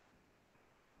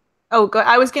 Oh,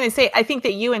 I was going to say, I think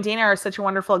that you and Dana are such a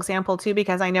wonderful example too,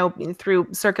 because I know through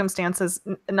circumstances,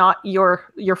 not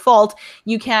your fault,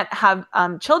 you can't have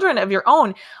children of your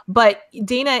own. But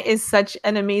Dana is such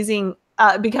an amazing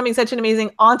becoming such an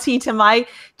amazing auntie to my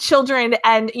children.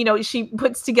 And, you know, she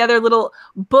puts together little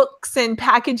books and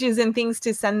packages and things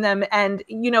to send them. And,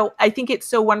 you know, I think it's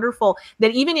so wonderful that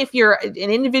even if you're an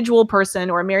individual person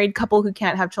or a married couple who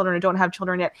can't have children or don't have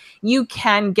children yet, you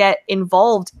can get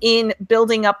involved in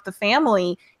building up the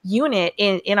family unit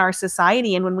in our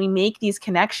society. And when we make these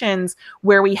connections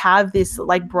where we have this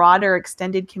like broader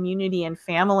extended community and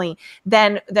family,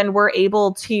 then we're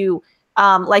able to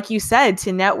like you said,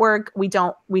 to network. We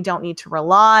don't need to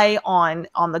rely on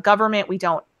the government. We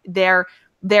don't their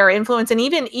influence, and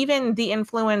even the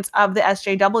influence of the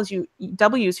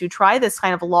SJWs who try this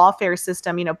kind of lawfare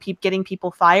system, you know, getting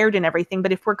people fired and everything.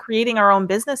 But if we're creating our own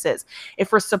businesses,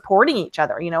 if we're supporting each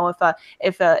other, you know,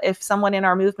 if someone in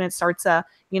our movement starts a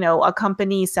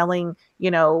company selling, you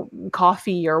know,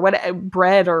 coffee or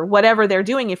bread or whatever they're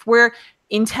doing, if we're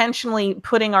intentionally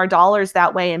putting our dollars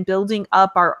that way and building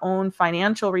up our own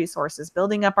financial resources,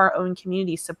 building up our own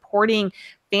community, supporting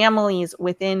families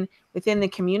within the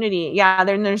community. Yeah,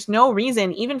 there's no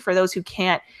reason, even for those who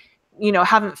can't, you know,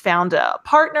 haven't found a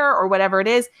partner or whatever it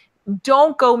is,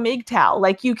 don't go MGTOW.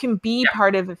 Like, you can be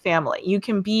part of a family. You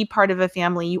can be part of a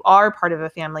family. You are part of a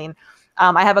family. And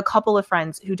I have a couple of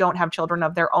friends who don't have children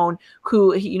of their own,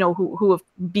 who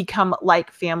have become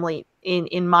like family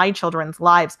in my children's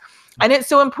lives. And it's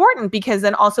so important because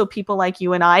then also people like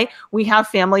you and I, we have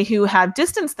family who have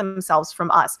distanced themselves from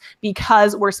us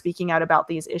because we're speaking out about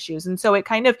these issues. And so it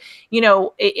kind of, you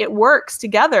know, it works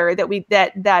together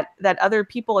that other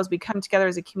people, as we come together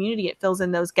as a community, it fills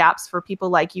in those gaps for people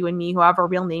like you and me who have our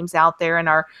real names out there and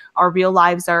our real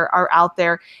lives are out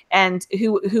there, and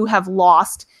who have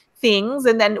lost things,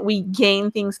 and then we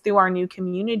gain things through our new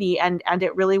community, and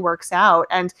it really works out.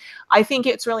 And I think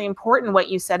it's really important what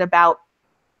you said about,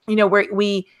 you know, where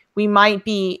we might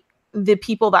be the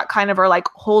people that kind of are like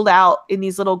hold out in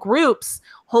these little groups,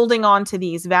 holding on to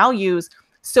these values,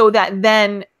 so that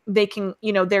then they can,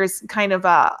 you know, there's kind of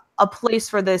a place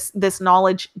for this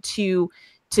knowledge to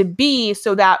be,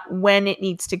 so that when it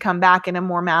needs to come back in a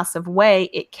more massive way,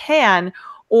 it can,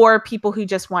 or people who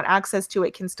just want access to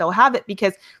it can still have it.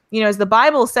 Because, you know, as the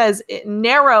Bible says,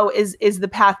 narrow is the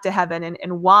path to heaven,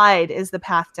 and wide is the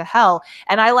path to hell.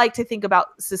 And I like to think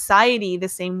about society the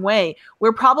same way.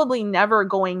 We're probably never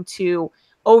going to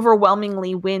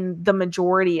overwhelmingly win the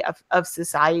majority of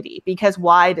society, because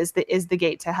wide is the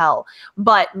gate to hell.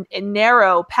 But a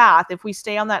narrow path, if we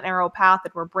stay on that narrow path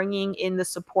and we're bringing in the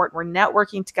support, we're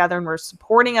networking together and we're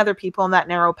supporting other people on that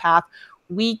narrow path,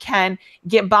 we can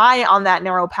get by on that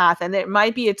narrow path. And it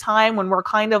might be a time when we're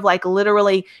kind of like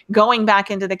literally going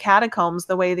back into the catacombs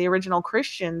the way the original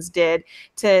Christians did,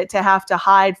 to have to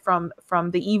hide from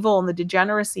the evil and the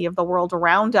degeneracy of the world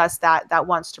around us that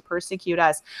wants to persecute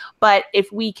us. But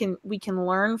if we can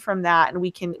learn from that, and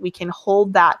we can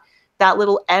hold that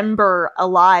little ember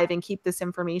alive and keep this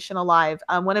information alive.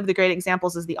 One of the great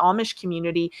examples is the Amish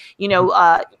community. You know,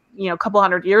 a couple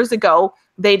hundred years ago,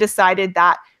 they decided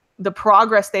that the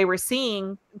progress they were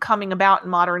seeing coming about in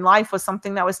modern life was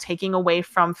something that was taking away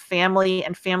from family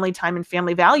and family time and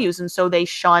family values. And so they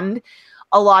shunned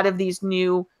a lot of these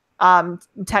new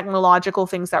technological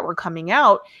things that were coming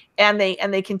out, and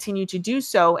they continue to do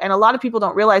so. And a lot of people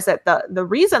don't realize that the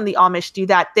reason the Amish do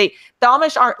that, the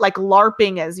Amish aren't like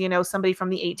LARPing as, you know, somebody from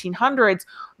the 1800s.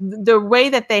 The way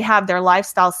that they have their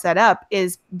lifestyle set up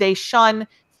is they shun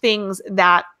things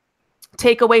that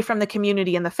take away from the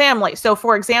community and the family. So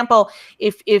for example,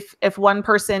 if one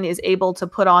person is able to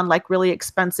put on like really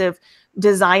expensive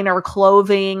designer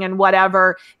clothing and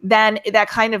whatever, then that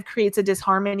kind of creates a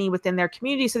disharmony within their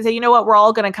community. So they say, you know what, we're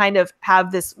all going to kind of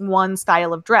have this one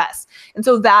style of dress. And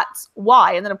so that's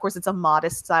why. And then of course it's a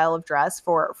modest style of dress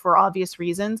for obvious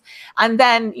reasons. And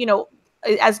then, you know,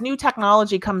 as new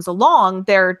technology comes along,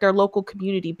 their local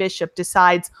community bishop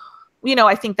decides, you know,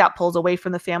 I think that pulls away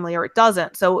from the family or it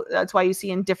doesn't. So that's why you see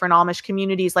in different Amish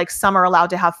communities, like some are allowed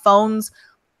to have phones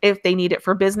if they need it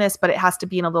for business, but it has to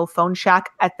be in a little phone shack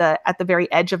at the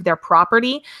very edge of their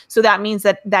property. So that means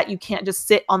that you can't just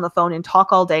sit on the phone and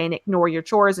talk all day and ignore your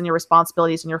chores and your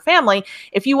responsibilities and your family.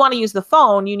 If you want to use the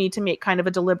phone, you need to make kind of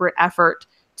a deliberate effort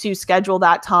to schedule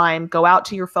that time, go out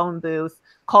to your phone booth,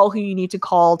 call who you need to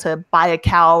call to buy a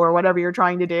cow or whatever you're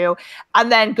trying to do,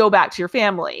 and then go back to your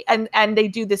family. And they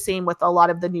do the same with a lot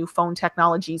of the new phone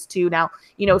technologies too. Now,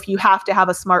 you know, if you have to have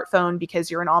a smartphone because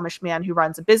you're an Amish man who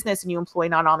runs a business and you employ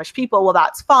non-Amish people, well,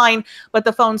 that's fine, but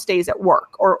the phone stays at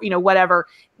work or, you know, whatever.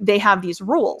 They have these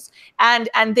rules, and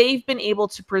they've been able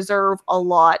to preserve a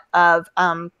lot of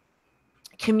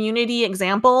community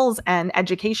examples and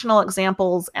educational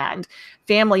examples and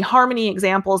family harmony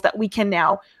examples that we can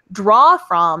now draw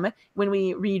from when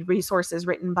we read resources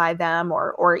written by them,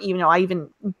 or you know, I even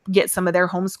get some of their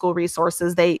homeschool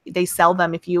resources. They sell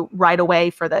them. If you write away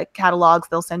for the catalogs,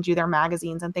 they'll send you their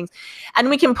magazines and things,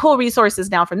 and we can pull resources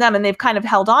now from them. And they've kind of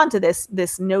held on to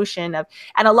this notion of,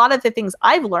 and a lot of the things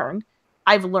I've learned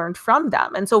from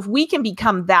them. And so if we can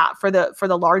become that for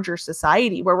the larger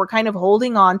society, where we're kind of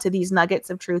holding on to these nuggets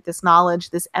of truth, this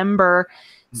knowledge, this ember,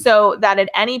 so that at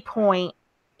any point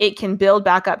it can build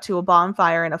back up to a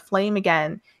bonfire and a flame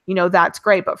again, you know, that's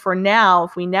great. But for now,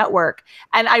 if we network,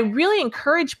 and I really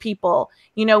encourage people,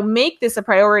 you know, make this a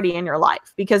priority in your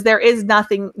life, because there's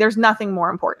nothing more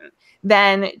important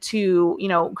than to, you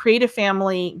know, create a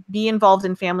family, be involved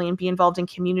in family and be involved in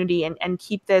community, and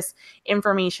keep this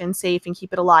information safe and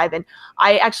keep it alive. And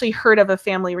I actually heard of a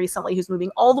family recently who's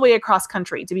moving all the way across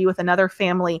country to be with another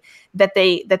family that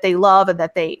they love, and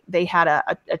that they had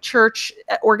a church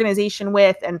organization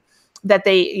with, and that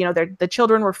they, you know, the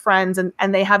children were friends,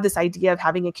 and they have this idea of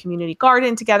having a community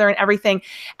garden together and everything.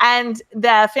 And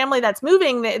the family that's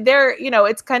moving, they're, you know,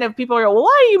 it's kind of, people are, well,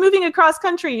 why are you moving across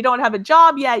country? You don't have a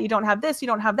job yet. You don't have this, you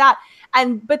don't have that.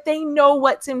 But they know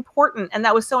what's important. And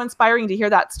that was so inspiring to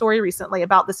hear that story recently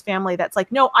about this family that's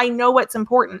like, no, I know what's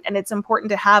important. And it's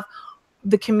important to have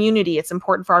the community. It's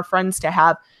important for our friends to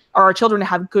have, or our children to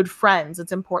have good friends.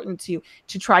 It's important to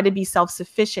try to be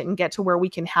self-sufficient and get to where we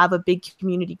can have a big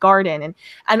community garden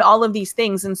and all of these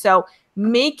things. And so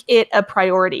make it a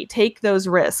priority, take those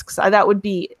risks. That would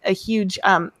be a huge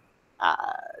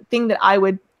thing that I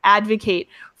would advocate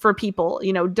for people.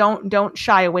 You know, don't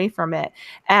shy away from it,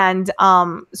 and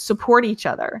support each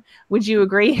other. Would you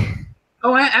agree?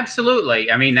 Oh,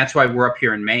 absolutely. I mean, that's why we're up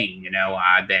here in Maine, you know,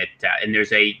 and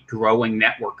there's a growing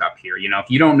network up here. You know, if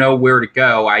you don't know where to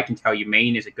go, I can tell you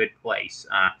Maine is a good place,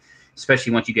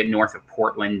 especially once you get north of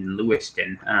Portland and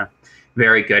Lewiston.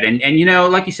 Very good. And you know,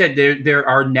 like you said, there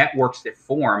are networks that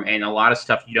form, and a lot of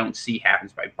stuff you don't see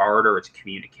happens by barter. It's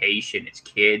communication, it's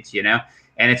kids, you know.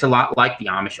 And it's a lot like the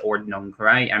Amish Ordnung,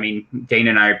 right? I mean, Dana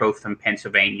and I are both from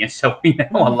Pennsylvania, so we know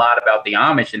a lot about the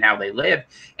Amish and how they live.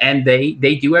 And they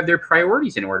do have their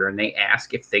priorities in order, and they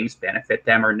ask if things benefit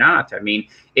them or not. I mean,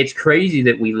 it's crazy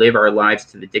that we live our lives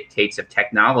to the dictates of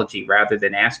technology rather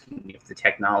than asking if the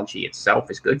technology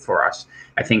itself is good for us.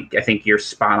 I think you're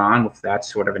spot on with that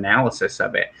sort of analysis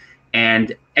of it.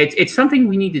 And it's something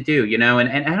we need to do, you know, and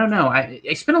I don't know,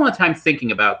 I spent a lot of time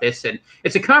thinking about this, and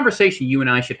it's a conversation you and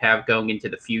I should have going into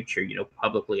the future, you know,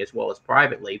 publicly as well as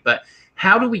privately. But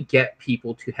how do we get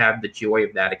people to have the joy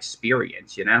of that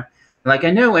experience, you know? Like,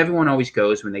 I know everyone always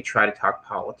goes when they try to talk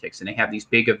politics, and they have these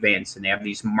big events and they have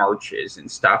these marches and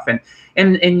stuff.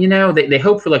 And you know, they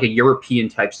hope for like a European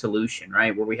type solution,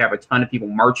 right? Where we have a ton of people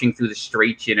marching through the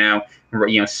streets, you know,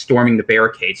 storming the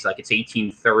barricades like it's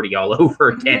 1830 all over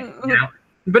again, you know?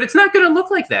 But it's not going to look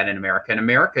like that in America. In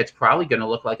America, it's probably going to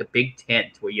look like a big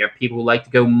tent where you have people who like to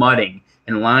go mudding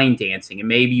and line dancing, and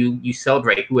maybe you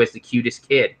celebrate who has the cutest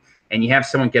kid. And you have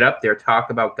someone get up there,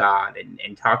 talk about God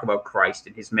and talk about Christ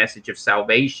and his message of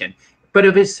salvation, but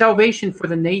of his salvation for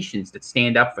the nations that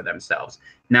stand up for themselves,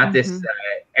 not this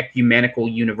ecumenical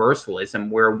universalism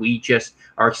where we just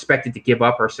are expected to give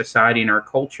up our society and our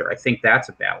culture. I think that's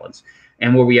a balance.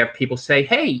 And where we have people say,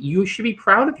 hey, you should be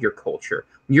proud of your culture.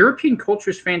 European culture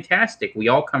is fantastic. We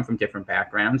all come from different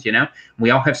backgrounds, you know.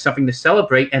 We all have something to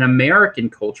celebrate. And American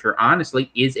culture,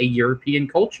 honestly, is a European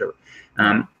culture.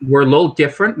 We're a little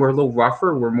different. We're a little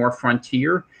rougher. We're more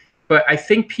frontier. But I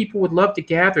think people would love to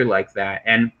gather like that.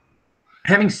 And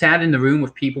having sat in the room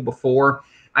with people before,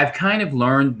 I've kind of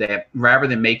learned that rather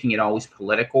than making it always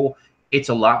political, it's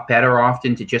a lot better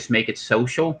often to just make it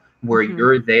social, where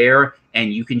you're there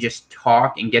and you can just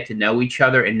talk and get to know each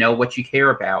other and know what you care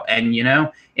about. And, you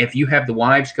know, if you have the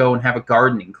wives go and have a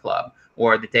gardening club,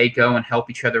 or that they go and help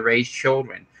each other raise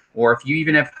children, or if you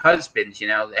even have husbands, you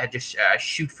know, that just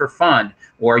shoot for fun,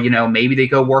 or, you know, maybe they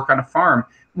go work on a farm,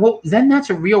 well, then that's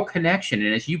a real connection.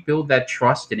 And as you build that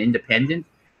trust and independence,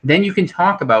 then you can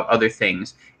talk about other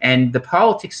things, and the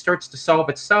politics starts to solve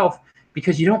itself,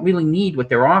 because you don't really need what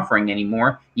they're offering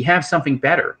anymore. You have something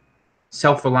better,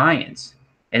 self-reliance,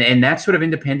 and that sort of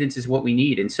independence is what we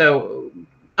need. And so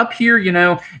up here, you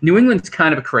know, New England's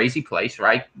kind of a crazy place,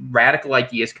 right? Radical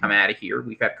ideas come out of here.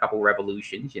 We've had a couple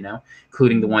revolutions, you know,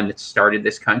 including the one that started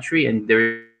this country, and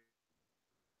there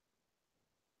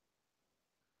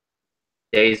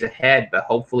days ahead, but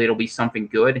hopefully it'll be something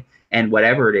good. And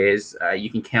whatever it is, you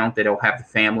can count that it'll have the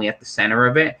family at the center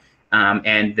of it.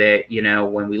 And that, you know,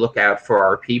 when we look out for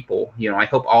our people, you know, I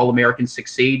hope all Americans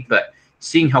succeed, but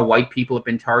seeing how white people have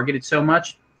been targeted so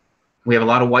much, we have a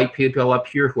lot of white people up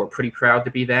here who are pretty proud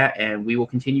to be that, and we will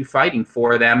continue fighting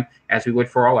for them as we would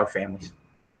for all our families.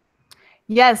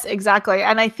 Yes, exactly.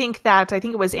 And I think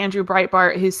it was Andrew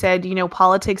Breitbart who said, you know,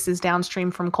 politics is downstream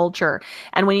from culture.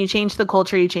 And when you change the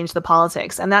culture, you change the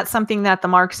politics. And that's something that the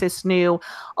Marxists knew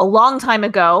a long time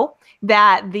ago,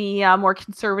 that the more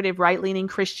conservative, right-leaning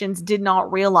Christians did not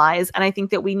realize. And I think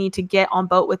that we need to get on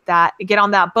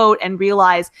that boat and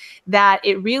realize that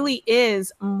it really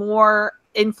is more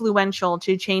influential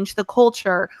to change the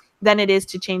culture than it is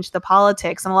to change the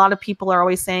politics. And a lot of people are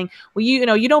always saying, well, you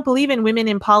know, you don't believe in women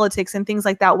in politics and things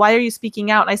like that. Why are you speaking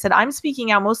out? And I said, I'm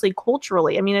speaking out mostly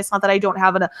culturally. I mean, it's not that I don't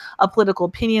have a political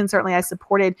opinion. Certainly I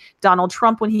supported Donald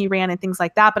Trump when he ran and things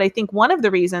like that. But I think one of the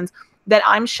reasons that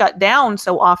I'm shut down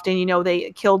so often, you know,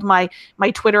 they killed my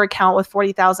Twitter account with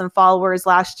 40,000 followers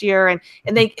last year. And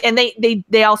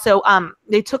they also,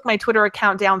 they took my Twitter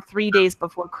account down 3 days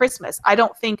before Christmas. I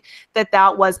don't think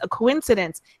that was a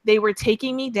coincidence. They were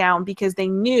taking me down because they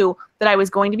knew that I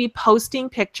was going to be posting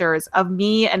pictures of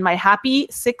me and my happy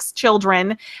 6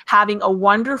 children having a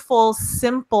wonderful,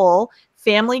 simple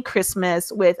family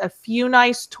Christmas with a few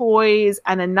nice toys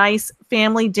and a nice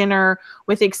family dinner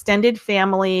with extended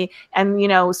family and, you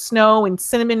know, snow and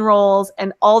cinnamon rolls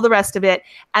and all the rest of it.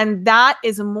 And that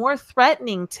is more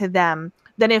threatening to them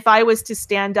than if I was to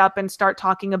stand up and start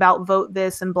talking about vote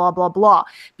this and blah, blah, blah.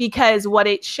 Because what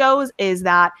it shows is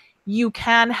that you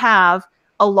can have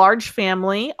a large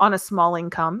family on a small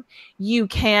income. You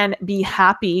can be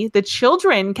happy. The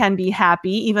children can be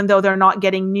happy, even though they're not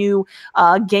getting new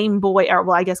Game Boy, or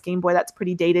well, I guess Game Boy, that's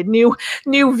pretty dated. New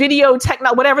video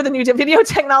whatever the new video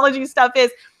technology stuff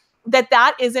is.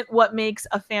 That isn't what makes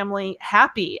a family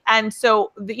happy. And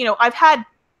so, you know, I've had,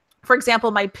 for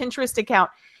example, my Pinterest account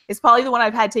is probably the one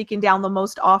I've had taken down the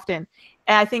most often.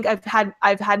 And I think I've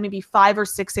had maybe 5 or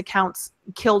 6 accounts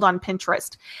killed on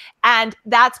Pinterest. And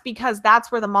that's because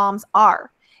that's where the moms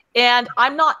are. And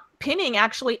I'm not pinning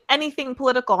actually anything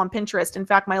political on Pinterest. In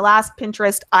fact, my last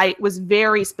Pinterest, I was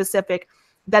very specific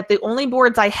that the only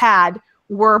boards I had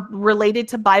were related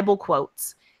to Bible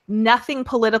quotes, nothing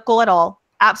political at all.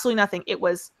 Absolutely nothing. It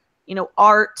was, you know,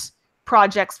 art,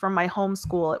 projects from my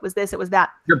homeschool. It was this, it was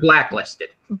that. You're blacklisted.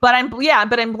 But I'm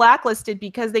blacklisted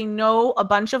because they know a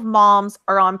bunch of moms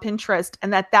are on Pinterest,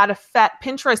 and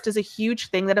Pinterest is a huge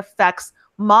thing that affects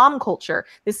mom culture.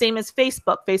 The same as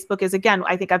Facebook. Facebook is, again,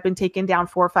 I think I've been taken down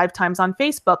 4 or 5 times on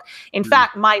Facebook. In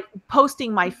fact,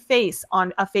 posting my face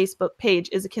on a Facebook page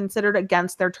is considered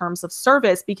against their terms of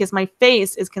service because my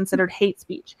face is considered hate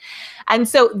speech. And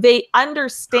so they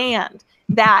understand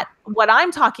that what I'm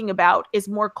talking about is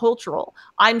more cultural.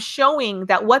 I'm showing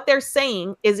that what they're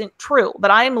saying isn't true,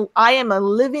 but I am a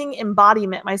living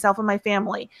embodiment, myself and my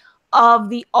family, of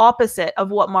the opposite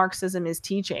of what Marxism is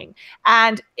teaching.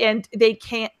 And they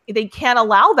can't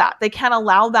allow that. They can't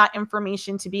allow that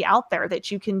information to be out there,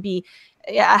 that you can be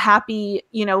a happy,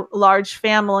 you know, large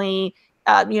family,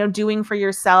 you know, doing for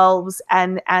yourselves,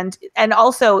 and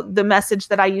also the message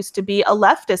that I used to be a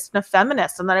leftist and a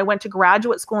feminist, and that I went to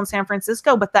graduate school in San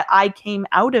Francisco, but that I came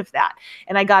out of that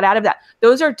and I got out of that.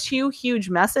 Those are 2 huge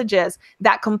messages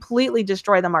that completely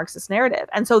destroy the Marxist narrative.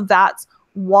 And so that's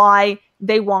why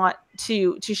they want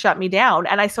to shut me down.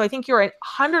 And so I think you're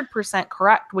 100%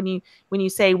 correct when you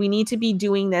say we need to be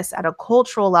doing this at a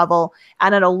cultural level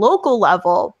and at a local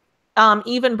level,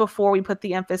 even before we put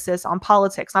the emphasis on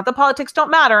politics. Not that politics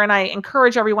don't matter, and I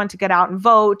encourage everyone to get out and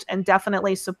vote and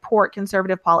definitely support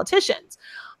conservative politicians.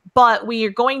 but we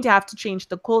are going to have to change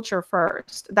the culture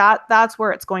first. That's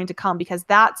where it's going to come, because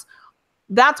that's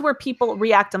where people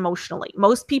react emotionally.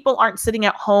 Most people aren't sitting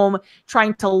at home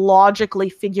trying to logically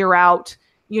figure out,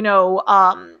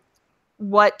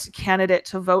 what candidate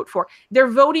to vote for. They're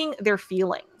voting their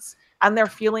feelings, and their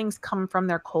feelings come from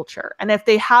their culture. And if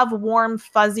they have warm,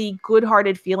 fuzzy,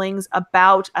 good-hearted feelings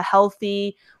about a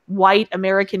healthy white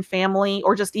American family,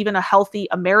 or just even a healthy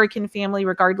American family,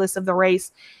 regardless of the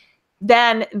race,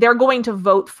 then they're going to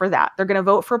vote for that. They're going to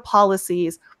vote for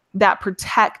policies that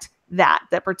protect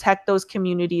those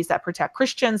communities, that protect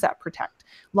Christians, that protect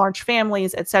large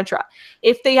families, etc.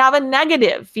 If they have a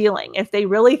negative feeling, if they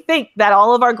really think that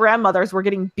all of our grandmothers were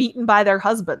getting beaten by their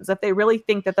husbands, if they really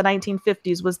think that the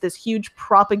 1950s was this huge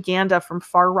propaganda from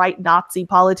far-right Nazi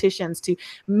politicians to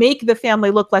make the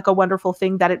family look like a wonderful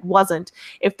thing that it wasn't,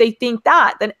 if they think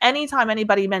that, then anytime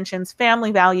anybody mentions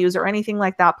family values or anything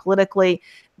like that politically,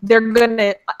 they're going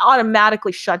to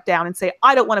automatically shut down and say,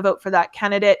 I don't want to vote for that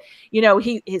candidate.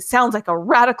 He sounds like a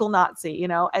radical Nazi,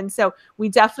 And so we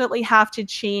definitely have to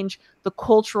change the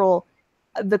cultural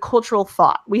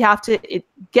thought. We have to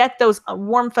get those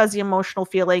warm, fuzzy emotional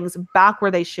feelings back where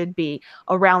they should be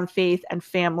around faith and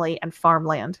family and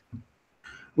farmland.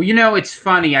 Well, it's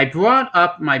funny. I brought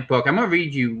up my book. I'm going to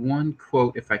read you one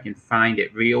quote if I can find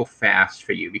it real fast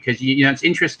for you, because, it's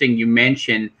interesting you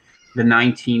mentioned the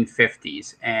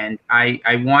 1950s, and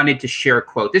I wanted to share a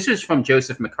quote. This is from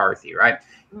Joseph McCarthy, right?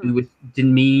 Who was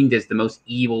demeaned as the most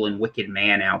evil and wicked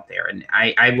man out there. And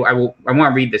I want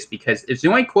to read this because it's the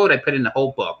only quote I put in the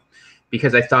whole book,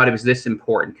 because I thought it was this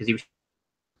important. Because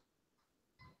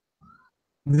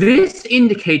this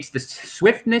indicates the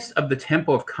swiftness of the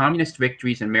tempo of communist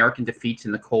victories and American defeats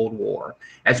in the Cold War.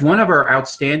 As one of our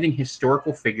outstanding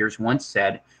historical figures once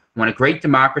said, when a great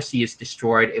democracy is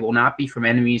destroyed, it will not be from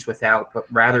enemies without, but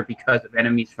rather because of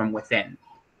enemies from within.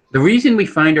 The reason we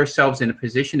find ourselves in a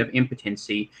position of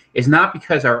impotency is not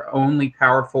because our only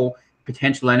powerful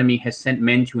potential enemy has sent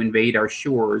men to invade our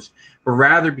shores, but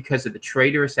rather because of the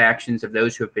traitorous actions of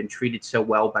those who have been treated so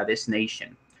well by this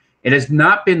nation. It has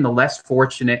not been the less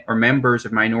fortunate or members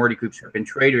of minority groups who have been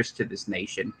traitors to this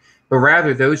nation, but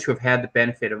rather those who have had the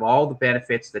benefit of all the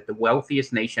benefits that the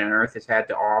wealthiest nation on earth has had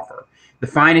to offer. The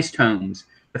finest homes,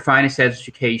 the finest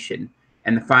education,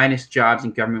 and the finest jobs in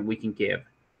government we can give.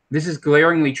 This is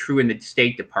glaringly true in the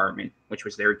State Department, which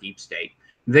was their deep state.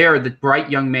 There, the bright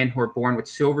young men who are born with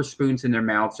silver spoons in their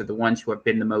mouths are the ones who have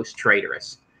been the most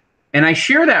traitorous. And I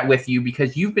share that with you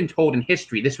because you've been told in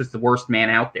history this was the worst man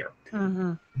out there.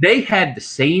 Mm-hmm. They had the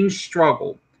same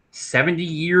struggle 70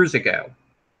 years ago,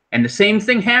 and the same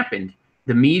thing happened.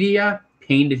 The media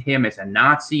painted him as a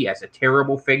Nazi, as a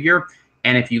terrible figure.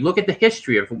 And if you look at the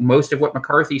history of most of what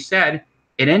McCarthy said,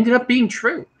 it ended up being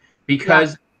true,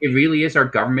 because it really is our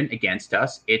government against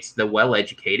us. It's the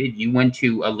well-educated. You went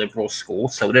to a liberal school.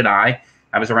 So did I.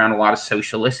 I was around a lot of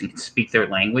socialists and could speak their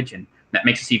language, and that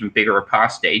makes us even bigger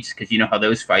apostates, because you know how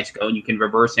those fights go, and you can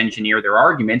reverse engineer their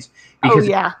arguments. Because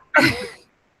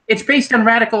it's based on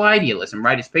radical idealism,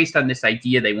 right? It's based on this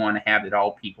idea they want to have that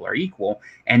all people are equal,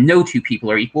 and no two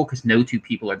people are equal because no two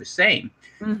people are the same.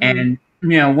 Mm-hmm. And,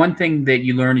 one thing that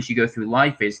you learn as you go through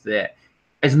life is that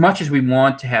as much as we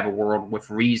want to have a world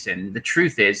with reason, the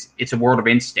truth is it's a world of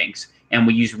instincts, and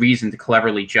we use reason to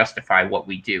cleverly justify what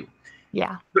we do.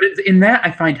 Yeah. But in that, I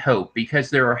find hope,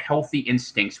 because there are healthy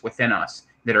instincts within us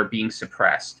that are being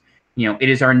suppressed. It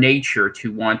is our nature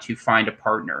to want to find a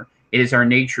partner. It is our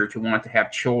nature to want to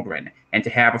have children and to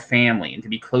have a family and to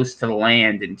be close to the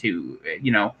land and to,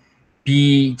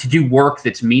 to do work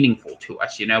that's meaningful to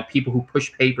us. People who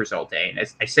push papers all day. And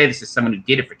as I say this as someone who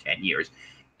did it for 10 years,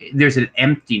 there's an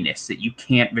emptiness that you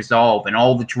can't resolve, and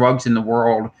all the drugs in the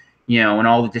world, and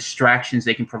all the distractions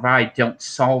they can provide don't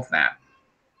solve that.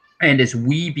 And as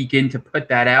we begin to put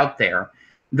that out there,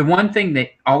 the one thing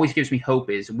that always gives me hope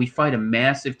is we fight a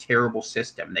massive, terrible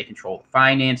system. They control the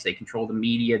finance, they control the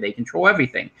media, they control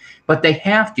everything. But they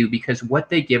have to, because what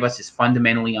they give us is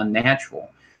fundamentally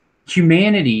unnatural.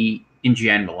 Humanity in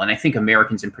general, and I think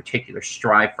Americans in particular,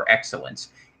 strive for excellence.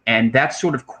 And that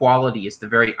sort of quality is the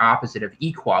very opposite of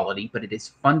equality, but it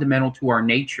is fundamental to our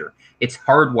nature. It's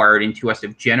hardwired into us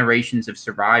of generations of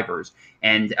survivors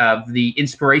and of the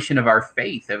inspiration of our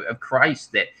faith, of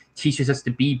Christ, that teaches us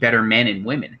to be better men and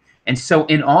women. And so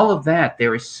in all of that,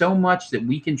 there is so much that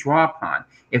we can draw upon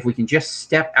if we can just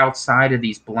step outside of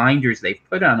these blinders they've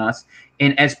put on us.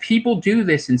 And as people do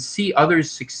this and see others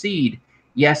succeed,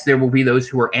 yes, there will be those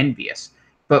who are envious,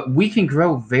 but we can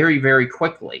grow very, very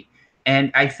quickly.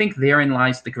 And I think therein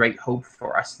lies the great hope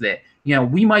for us that,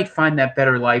 we might find that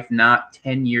better life not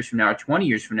 10 years from now or 20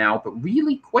 years from now, but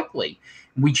really quickly.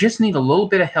 We just need a little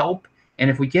bit of help. And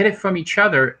if we get it from each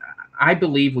other, I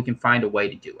believe we can find a way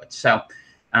to do it. So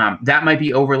that might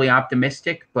be overly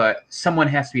optimistic, but someone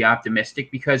has to be optimistic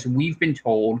because we've been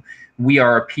told we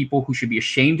are a people who should be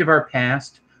ashamed of our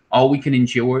past. All we can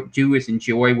do is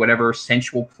enjoy whatever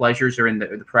sensual pleasures are in the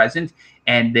present,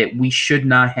 and that we should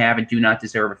not have and do not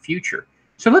deserve a future.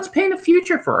 So let's paint a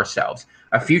future for ourselves,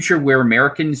 a future where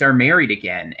Americans are married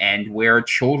again, and where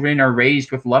children are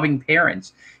raised with loving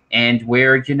parents, and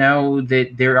where,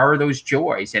 that there are those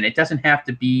joys. And it doesn't have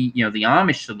to be, the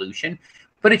Amish solution,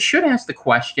 but it should ask the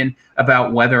question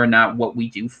about whether or not what we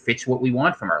do fits what we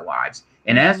want from our lives.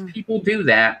 And as people do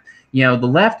that, the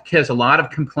left has a lot of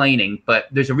complaining, but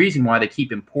there's a reason why they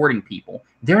keep importing people.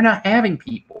 They're not having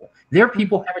people. Their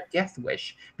people have a death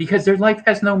wish because their life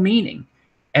has no meaning.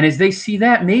 And as they see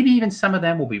that, maybe even some of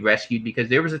them will be rescued, because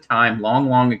there was a time long,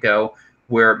 long ago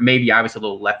where maybe I was a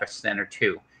little leftist then or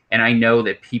too. And I know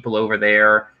that people over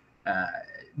there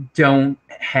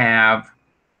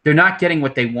they're not getting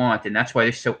what they want, and that's why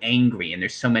they're so angry, and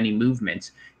there's so many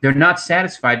movements. They're not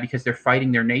satisfied because they're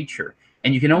fighting their nature.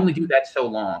 And you can only do that so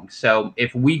long. So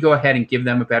if we go ahead and give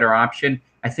them a better option,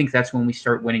 I think that's when we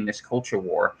start winning this culture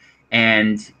war.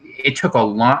 And it took a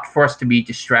lot for us to be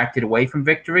distracted away from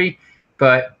victory.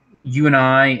 But you and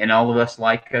I and all of us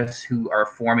like us who are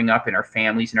forming up in our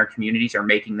families and our communities are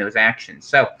making those actions.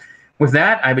 So with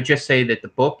that, I would just say that the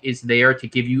book is there to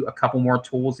give you a couple more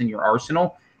tools in your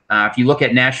arsenal. If you look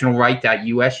at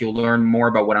nationalright.us, you'll learn more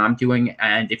about what I'm doing.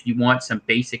 And if you want some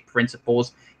basic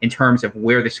principles in terms of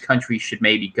where this country should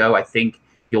maybe go, I think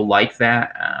you'll like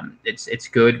that. It's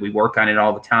good. We work on it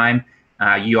all the time.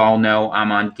 You all know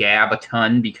I'm on Gab a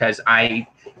ton because I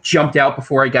jumped out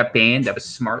before I got banned. I was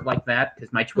smart like that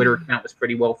because my Twitter account was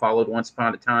pretty well followed once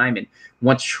upon a time. And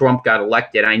once Trump got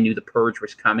elected, I knew the purge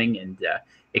was coming, and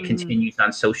it continues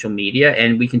on social media,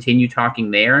 and we continue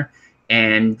talking there.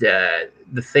 And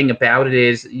the thing about it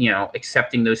is,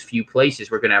 accepting those few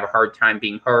places, we're going to have a hard time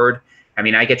being heard. I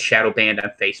mean, I get shadow banned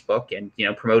on Facebook, and,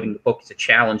 promoting the book is a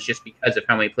challenge just because of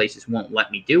how many places won't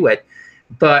let me do it.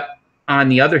 But on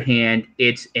the other hand,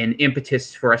 it's an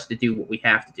impetus for us to do what we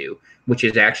have to do, which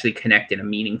is actually connect in a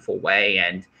meaningful way.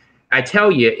 And I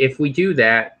tell you, if we do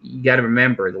that, you got to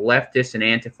remember the leftists and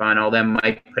Antifa and all them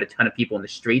might put a ton of people in the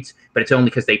streets, but it's only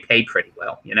because they pay pretty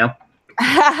well,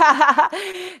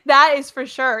 That is for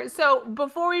sure. So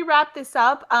before we wrap this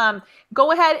up,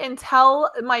 go ahead and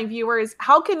tell my viewers,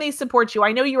 how can they support you?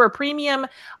 I know you're a premium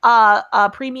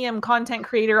content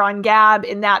creator on Gab,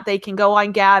 in that they can go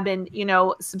on Gab and,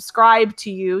 subscribe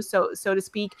to you, so to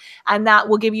speak, and that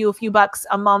will give you a few bucks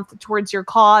a month towards your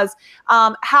cause.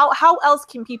 How else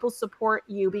can people support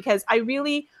you? Because I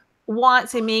really want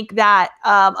to make that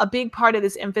a big part of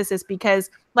this emphasis,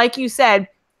 because like you said,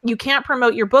 you can't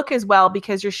promote your book as well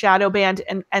because you're shadow banned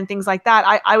and things like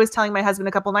that. I was telling my husband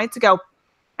a couple nights ago,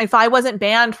 if I wasn't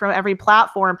banned from every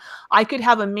platform, I could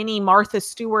have a mini Martha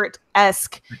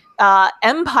Stewart-esque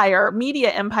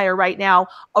media empire right now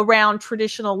around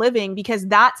traditional living, because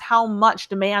that's how much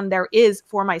demand there is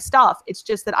for my stuff. It's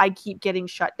just that I keep getting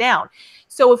shut down.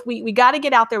 So if we got to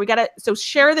get out there, so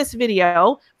share this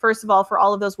video, first of all, for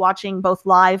all of those watching both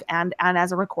live and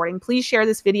as a recording. Please share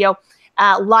this video,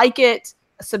 like it,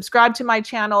 subscribe to my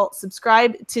channel,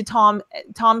 subscribe to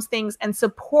Tom's things, and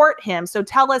support him. So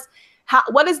tell us,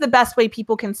 what is the best way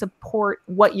people can support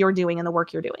what you're doing and the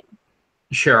work you're doing?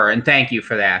 Sure, and thank you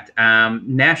for that.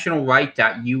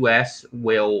 Nationalright.us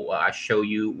will show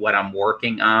you what I'm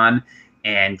working on.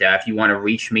 And if you want to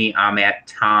reach me, I'm at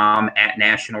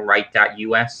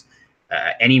tom@nationalright.us.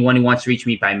 Anyone who wants to reach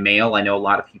me by mail, I know a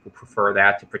lot of people prefer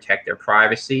that to protect their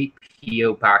privacy.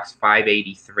 P.O. Box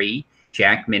 583.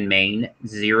 Jackman, Maine,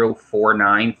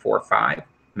 04945.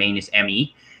 Maine is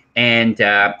ME. And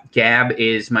Gab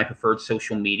is my preferred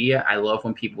social media. I love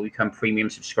when people become premium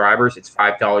subscribers. It's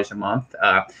 $5 a month.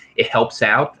 It helps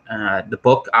out. The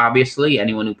book, obviously,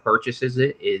 anyone who purchases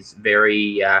it is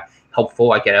very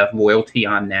helpful. I get a royalty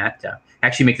on that.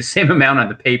 Actually make the same amount on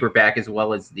the paperback as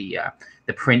well as the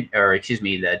print, or excuse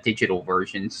me, the digital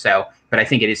version. So, but I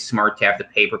think it is smart to have the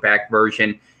paperback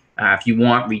version. If you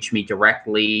want, reach me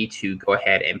directly to go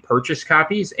ahead and purchase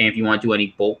copies. And if you want to do any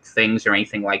bulk things or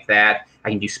anything like that, I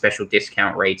can do special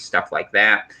discount rates, stuff like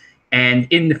that. And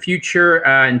in the future,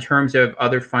 in terms of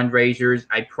other fundraisers,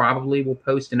 I probably will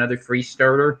post another free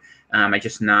starter. I'm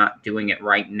just not doing it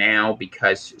right now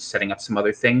because setting up some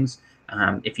other things.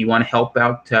 If you want to help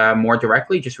out more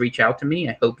directly, just reach out to me.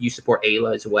 I hope you support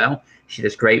Ayla as well. She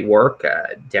does great work.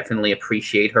 Definitely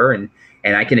appreciate her. And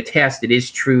And I can attest, it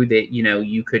is true that,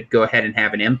 you could go ahead and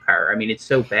have an empire. I mean, it's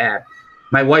so bad.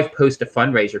 My wife posted a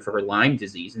fundraiser for her Lyme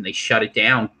disease, and they shut it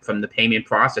down from the payment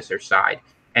processor side.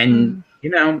 And,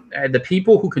 the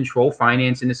people who control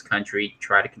finance in this country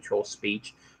try to control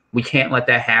speech. We can't let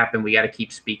that happen. We got to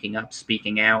keep speaking up,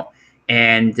 speaking out.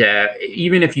 And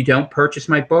even if you don't purchase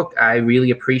my book, I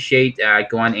really appreciate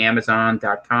go on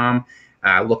Amazon.com,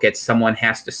 look at Someone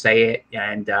Has to Say It,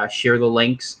 and share the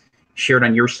links. Share it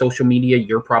on your social media.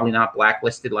 You're probably not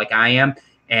blacklisted like I am.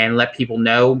 And let people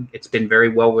know it's been very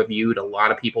well reviewed. A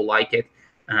lot of people like it.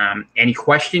 Any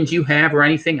questions you have or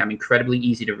anything, I'm incredibly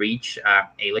easy to reach.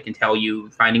 Ayla can tell you,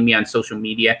 finding me on social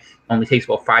media only takes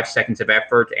about 5 seconds of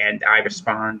effort, and I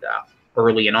respond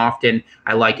early and often.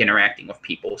 I like interacting with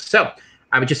people. So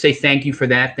I would just say thank you for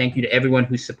that. Thank you to everyone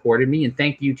who supported me, and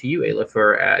thank you to you, Ayla,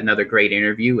 for another great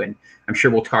interview. And I'm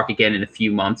sure we'll talk again in a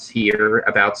few months here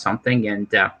about something. And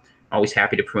always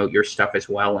happy to promote your stuff as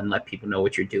well and let people know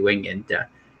what you're doing. And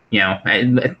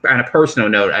and on a personal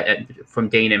note, from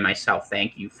Dana and myself,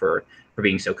 thank you for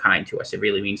being so kind to us. It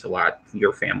really means a lot,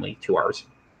 your family to ours.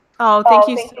 Oh, thank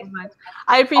you so much.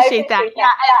 I appreciate that. Yeah,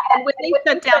 and when they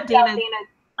shut down Dana's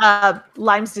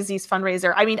Lyme's disease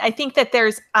fundraiser, I mean, I think that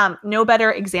there's no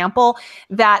better example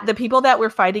that the people that we're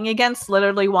fighting against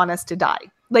literally want us to die.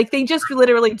 Like, they just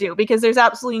literally do, because there's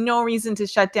absolutely no reason to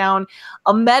shut down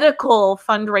a medical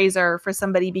fundraiser for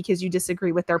somebody because you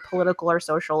disagree with their political or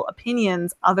social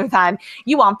opinions, other than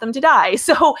you want them to die.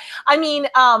 So, I mean,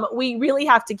 we really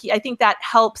have to keep, I think that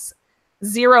helps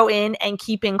zero in and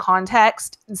keep in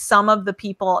context some of the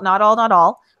people, not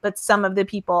all, but some of the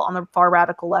people on the far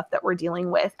radical left that we're dealing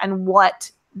with, and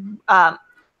what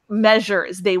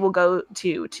measures they will go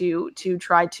to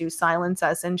try to silence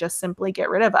us and just simply get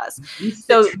rid of us.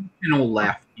 Institutional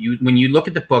left. When you look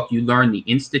at the book, you learn the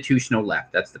institutional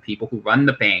left. That's the people who run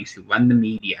the banks, who run the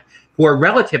media, who are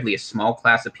relatively a small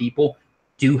class of people,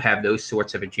 do have those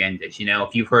sorts of agendas.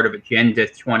 If you've heard of Agenda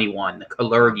 21, the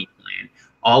Kalergi plan,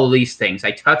 all of these things,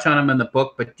 I touch on them in the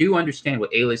book, but do understand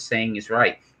what Ayla is saying is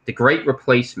right. The Great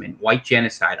Replacement, white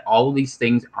genocide, all of these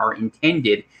things are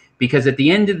intended because at the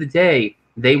end of the day,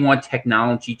 they want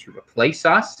technology to replace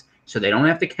us so they don't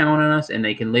have to count on us, and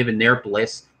they can live in their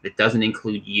bliss that doesn't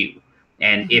include you.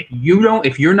 And if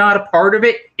you're not a part of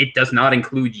it, it does not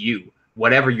include you,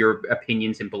 whatever your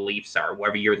opinions and beliefs are,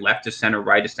 whether you're left of center,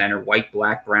 right of center, white,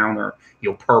 black, brown, or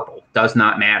purple, does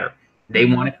not matter. They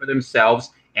want it for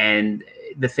themselves. And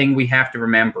the thing we have to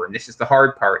remember, and this is the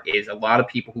hard part, is a lot of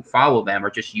people who follow them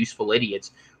are just useful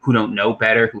idiots who don't know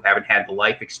better, who haven't had the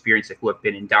life experience, who have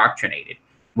been indoctrinated.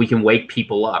 We can wake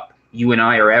people up. You and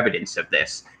I are evidence of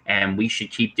this, and we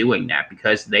should keep doing that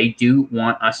because they do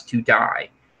want us to die.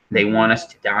 They want us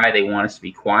to die. They want us to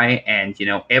be quiet. And,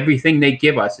 everything they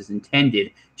give us is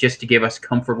intended just to give us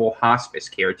comfortable hospice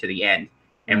care to the end.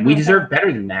 And we deserve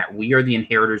better than that. We are the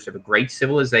inheritors of a great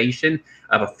civilization,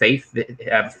 of a faith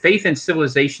in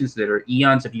civilizations that are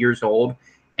eons of years old.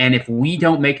 And if we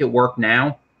don't make it work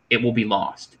now, it will be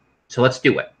lost. So let's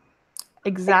do it.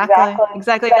 Exactly.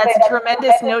 That's a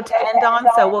tremendous note to end on.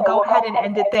 So we'll go ahead and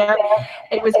end it there.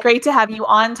 It was great to have you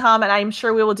on, Tom, and I'm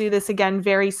sure we will do this again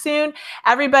very soon.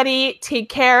 Everybody, take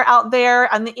care out there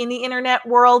in the internet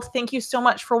world. Thank you so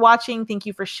much for watching. Thank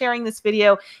you for sharing this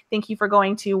video. Thank you for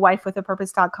going to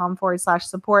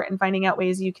wifewithapurpose.com/support and finding out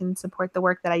ways you can support the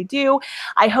work that I do.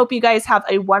 I hope you guys have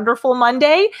a wonderful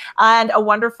Monday and a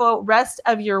wonderful rest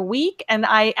of your week. And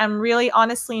I am really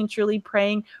honestly and truly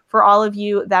praying for all of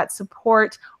you that support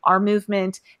our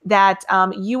movement, that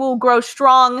you will grow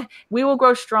strong. We will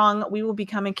grow strong. We will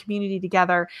become a community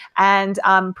together, and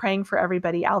praying for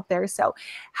everybody out there. So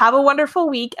have a wonderful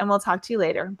week, and we'll talk to you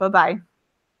later. Bye-bye.